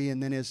ministry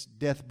and then his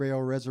death,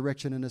 burial,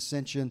 resurrection, and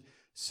ascension.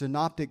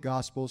 Synoptic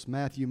Gospels,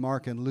 Matthew,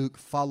 Mark, and Luke,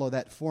 follow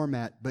that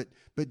format.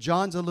 But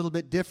John's a little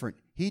bit different.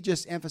 He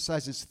just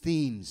emphasizes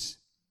themes,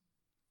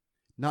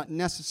 not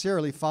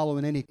necessarily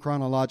following any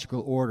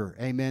chronological order.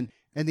 Amen.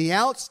 And the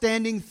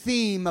outstanding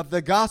theme of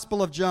the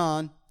Gospel of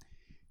John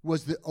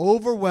was the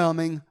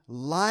overwhelming,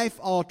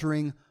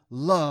 life-altering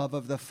love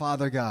of the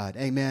Father God.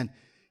 Amen.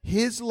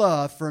 His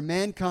love for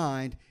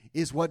mankind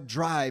is what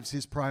drives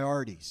his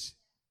priorities.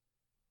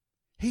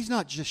 He's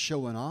not just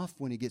showing off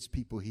when he gets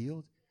people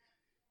healed.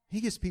 He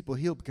gets people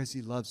healed because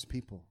he loves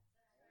people.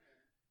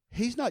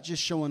 He's not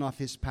just showing off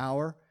his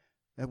power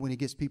when he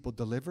gets people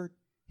delivered.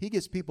 He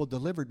gets people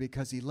delivered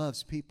because he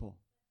loves people.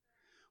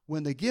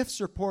 When the gifts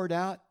are poured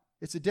out,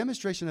 it's a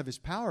demonstration of his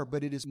power,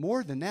 but it is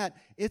more than that.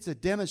 It's a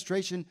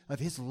demonstration of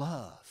his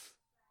love.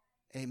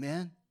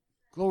 Amen.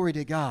 Glory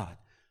to God.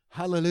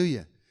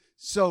 Hallelujah.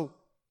 So,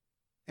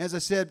 as I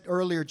said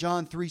earlier,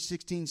 John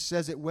 3:16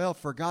 says it well,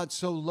 for God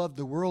so loved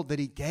the world that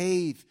he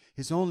gave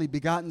his only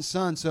begotten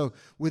Son. So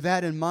with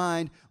that in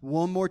mind,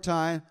 one more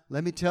time,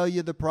 let me tell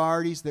you the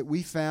priorities that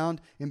we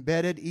found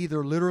embedded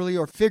either literally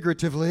or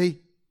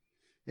figuratively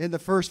in the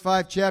first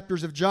 5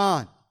 chapters of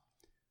John.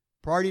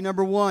 Priority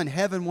number 1,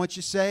 heaven wants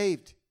you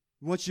saved.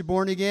 It wants you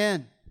born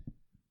again.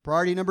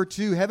 Priority number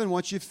 2, heaven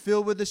wants you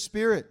filled with the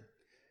Spirit.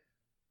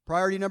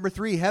 Priority number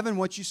 3, heaven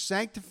wants you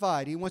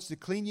sanctified. He wants to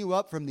clean you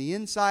up from the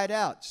inside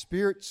out,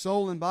 spirit,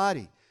 soul, and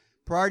body.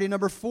 Priority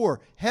number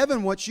 4,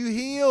 heaven wants you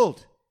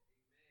healed.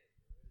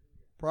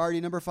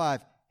 Priority number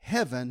 5,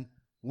 heaven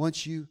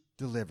wants you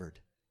delivered.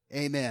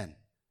 Amen.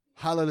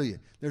 Hallelujah.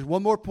 There's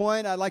one more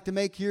point I'd like to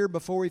make here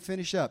before we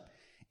finish up.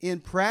 In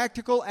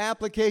practical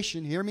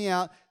application, hear me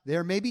out,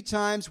 there may be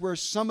times where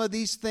some of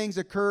these things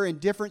occur in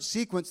different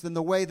sequence than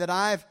the way that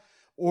I've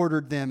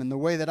ordered them and the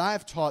way that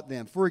I've taught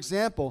them. For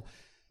example,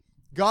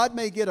 God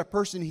may get a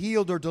person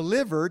healed or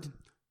delivered,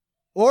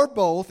 or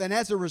both, and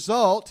as a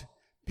result,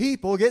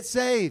 people get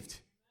saved.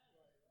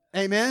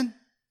 Amen?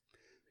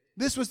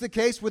 This was the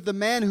case with the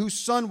man whose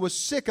son was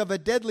sick of a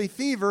deadly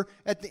fever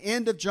at the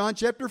end of John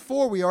chapter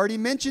 4. We already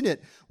mentioned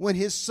it. When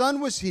his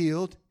son was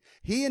healed,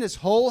 he and his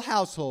whole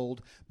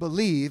household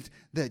believed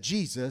that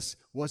Jesus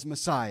was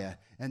Messiah.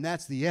 And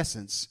that's the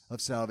essence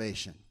of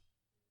salvation.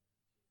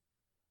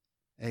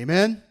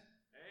 Amen?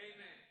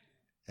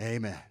 Amen.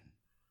 Amen.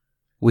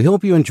 We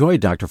hope you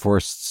enjoyed Dr.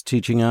 Forrest's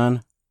teaching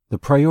on the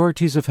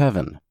priorities of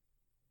heaven.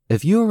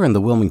 If you are in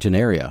the Wilmington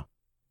area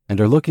and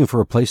are looking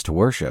for a place to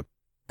worship,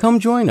 come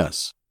join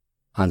us.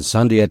 On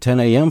Sunday at 10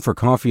 a.m. for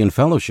coffee and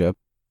fellowship,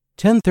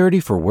 10:30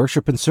 for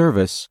worship and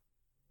service,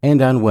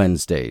 and on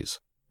Wednesdays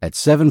at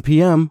 7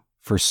 p.m.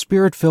 for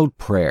Spirit-filled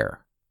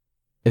prayer.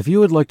 If you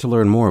would like to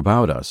learn more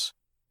about us,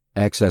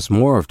 access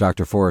more of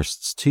Dr.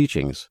 Forrest's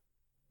teachings,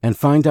 and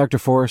find Dr.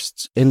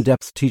 Forrest's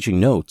in-depth teaching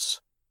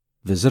notes,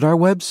 visit our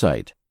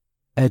website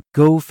at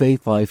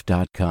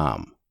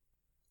gofaithlife.com.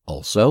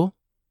 Also,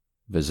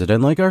 visit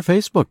and like our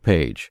Facebook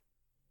page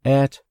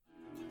at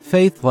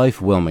Faith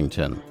Life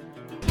Wilmington.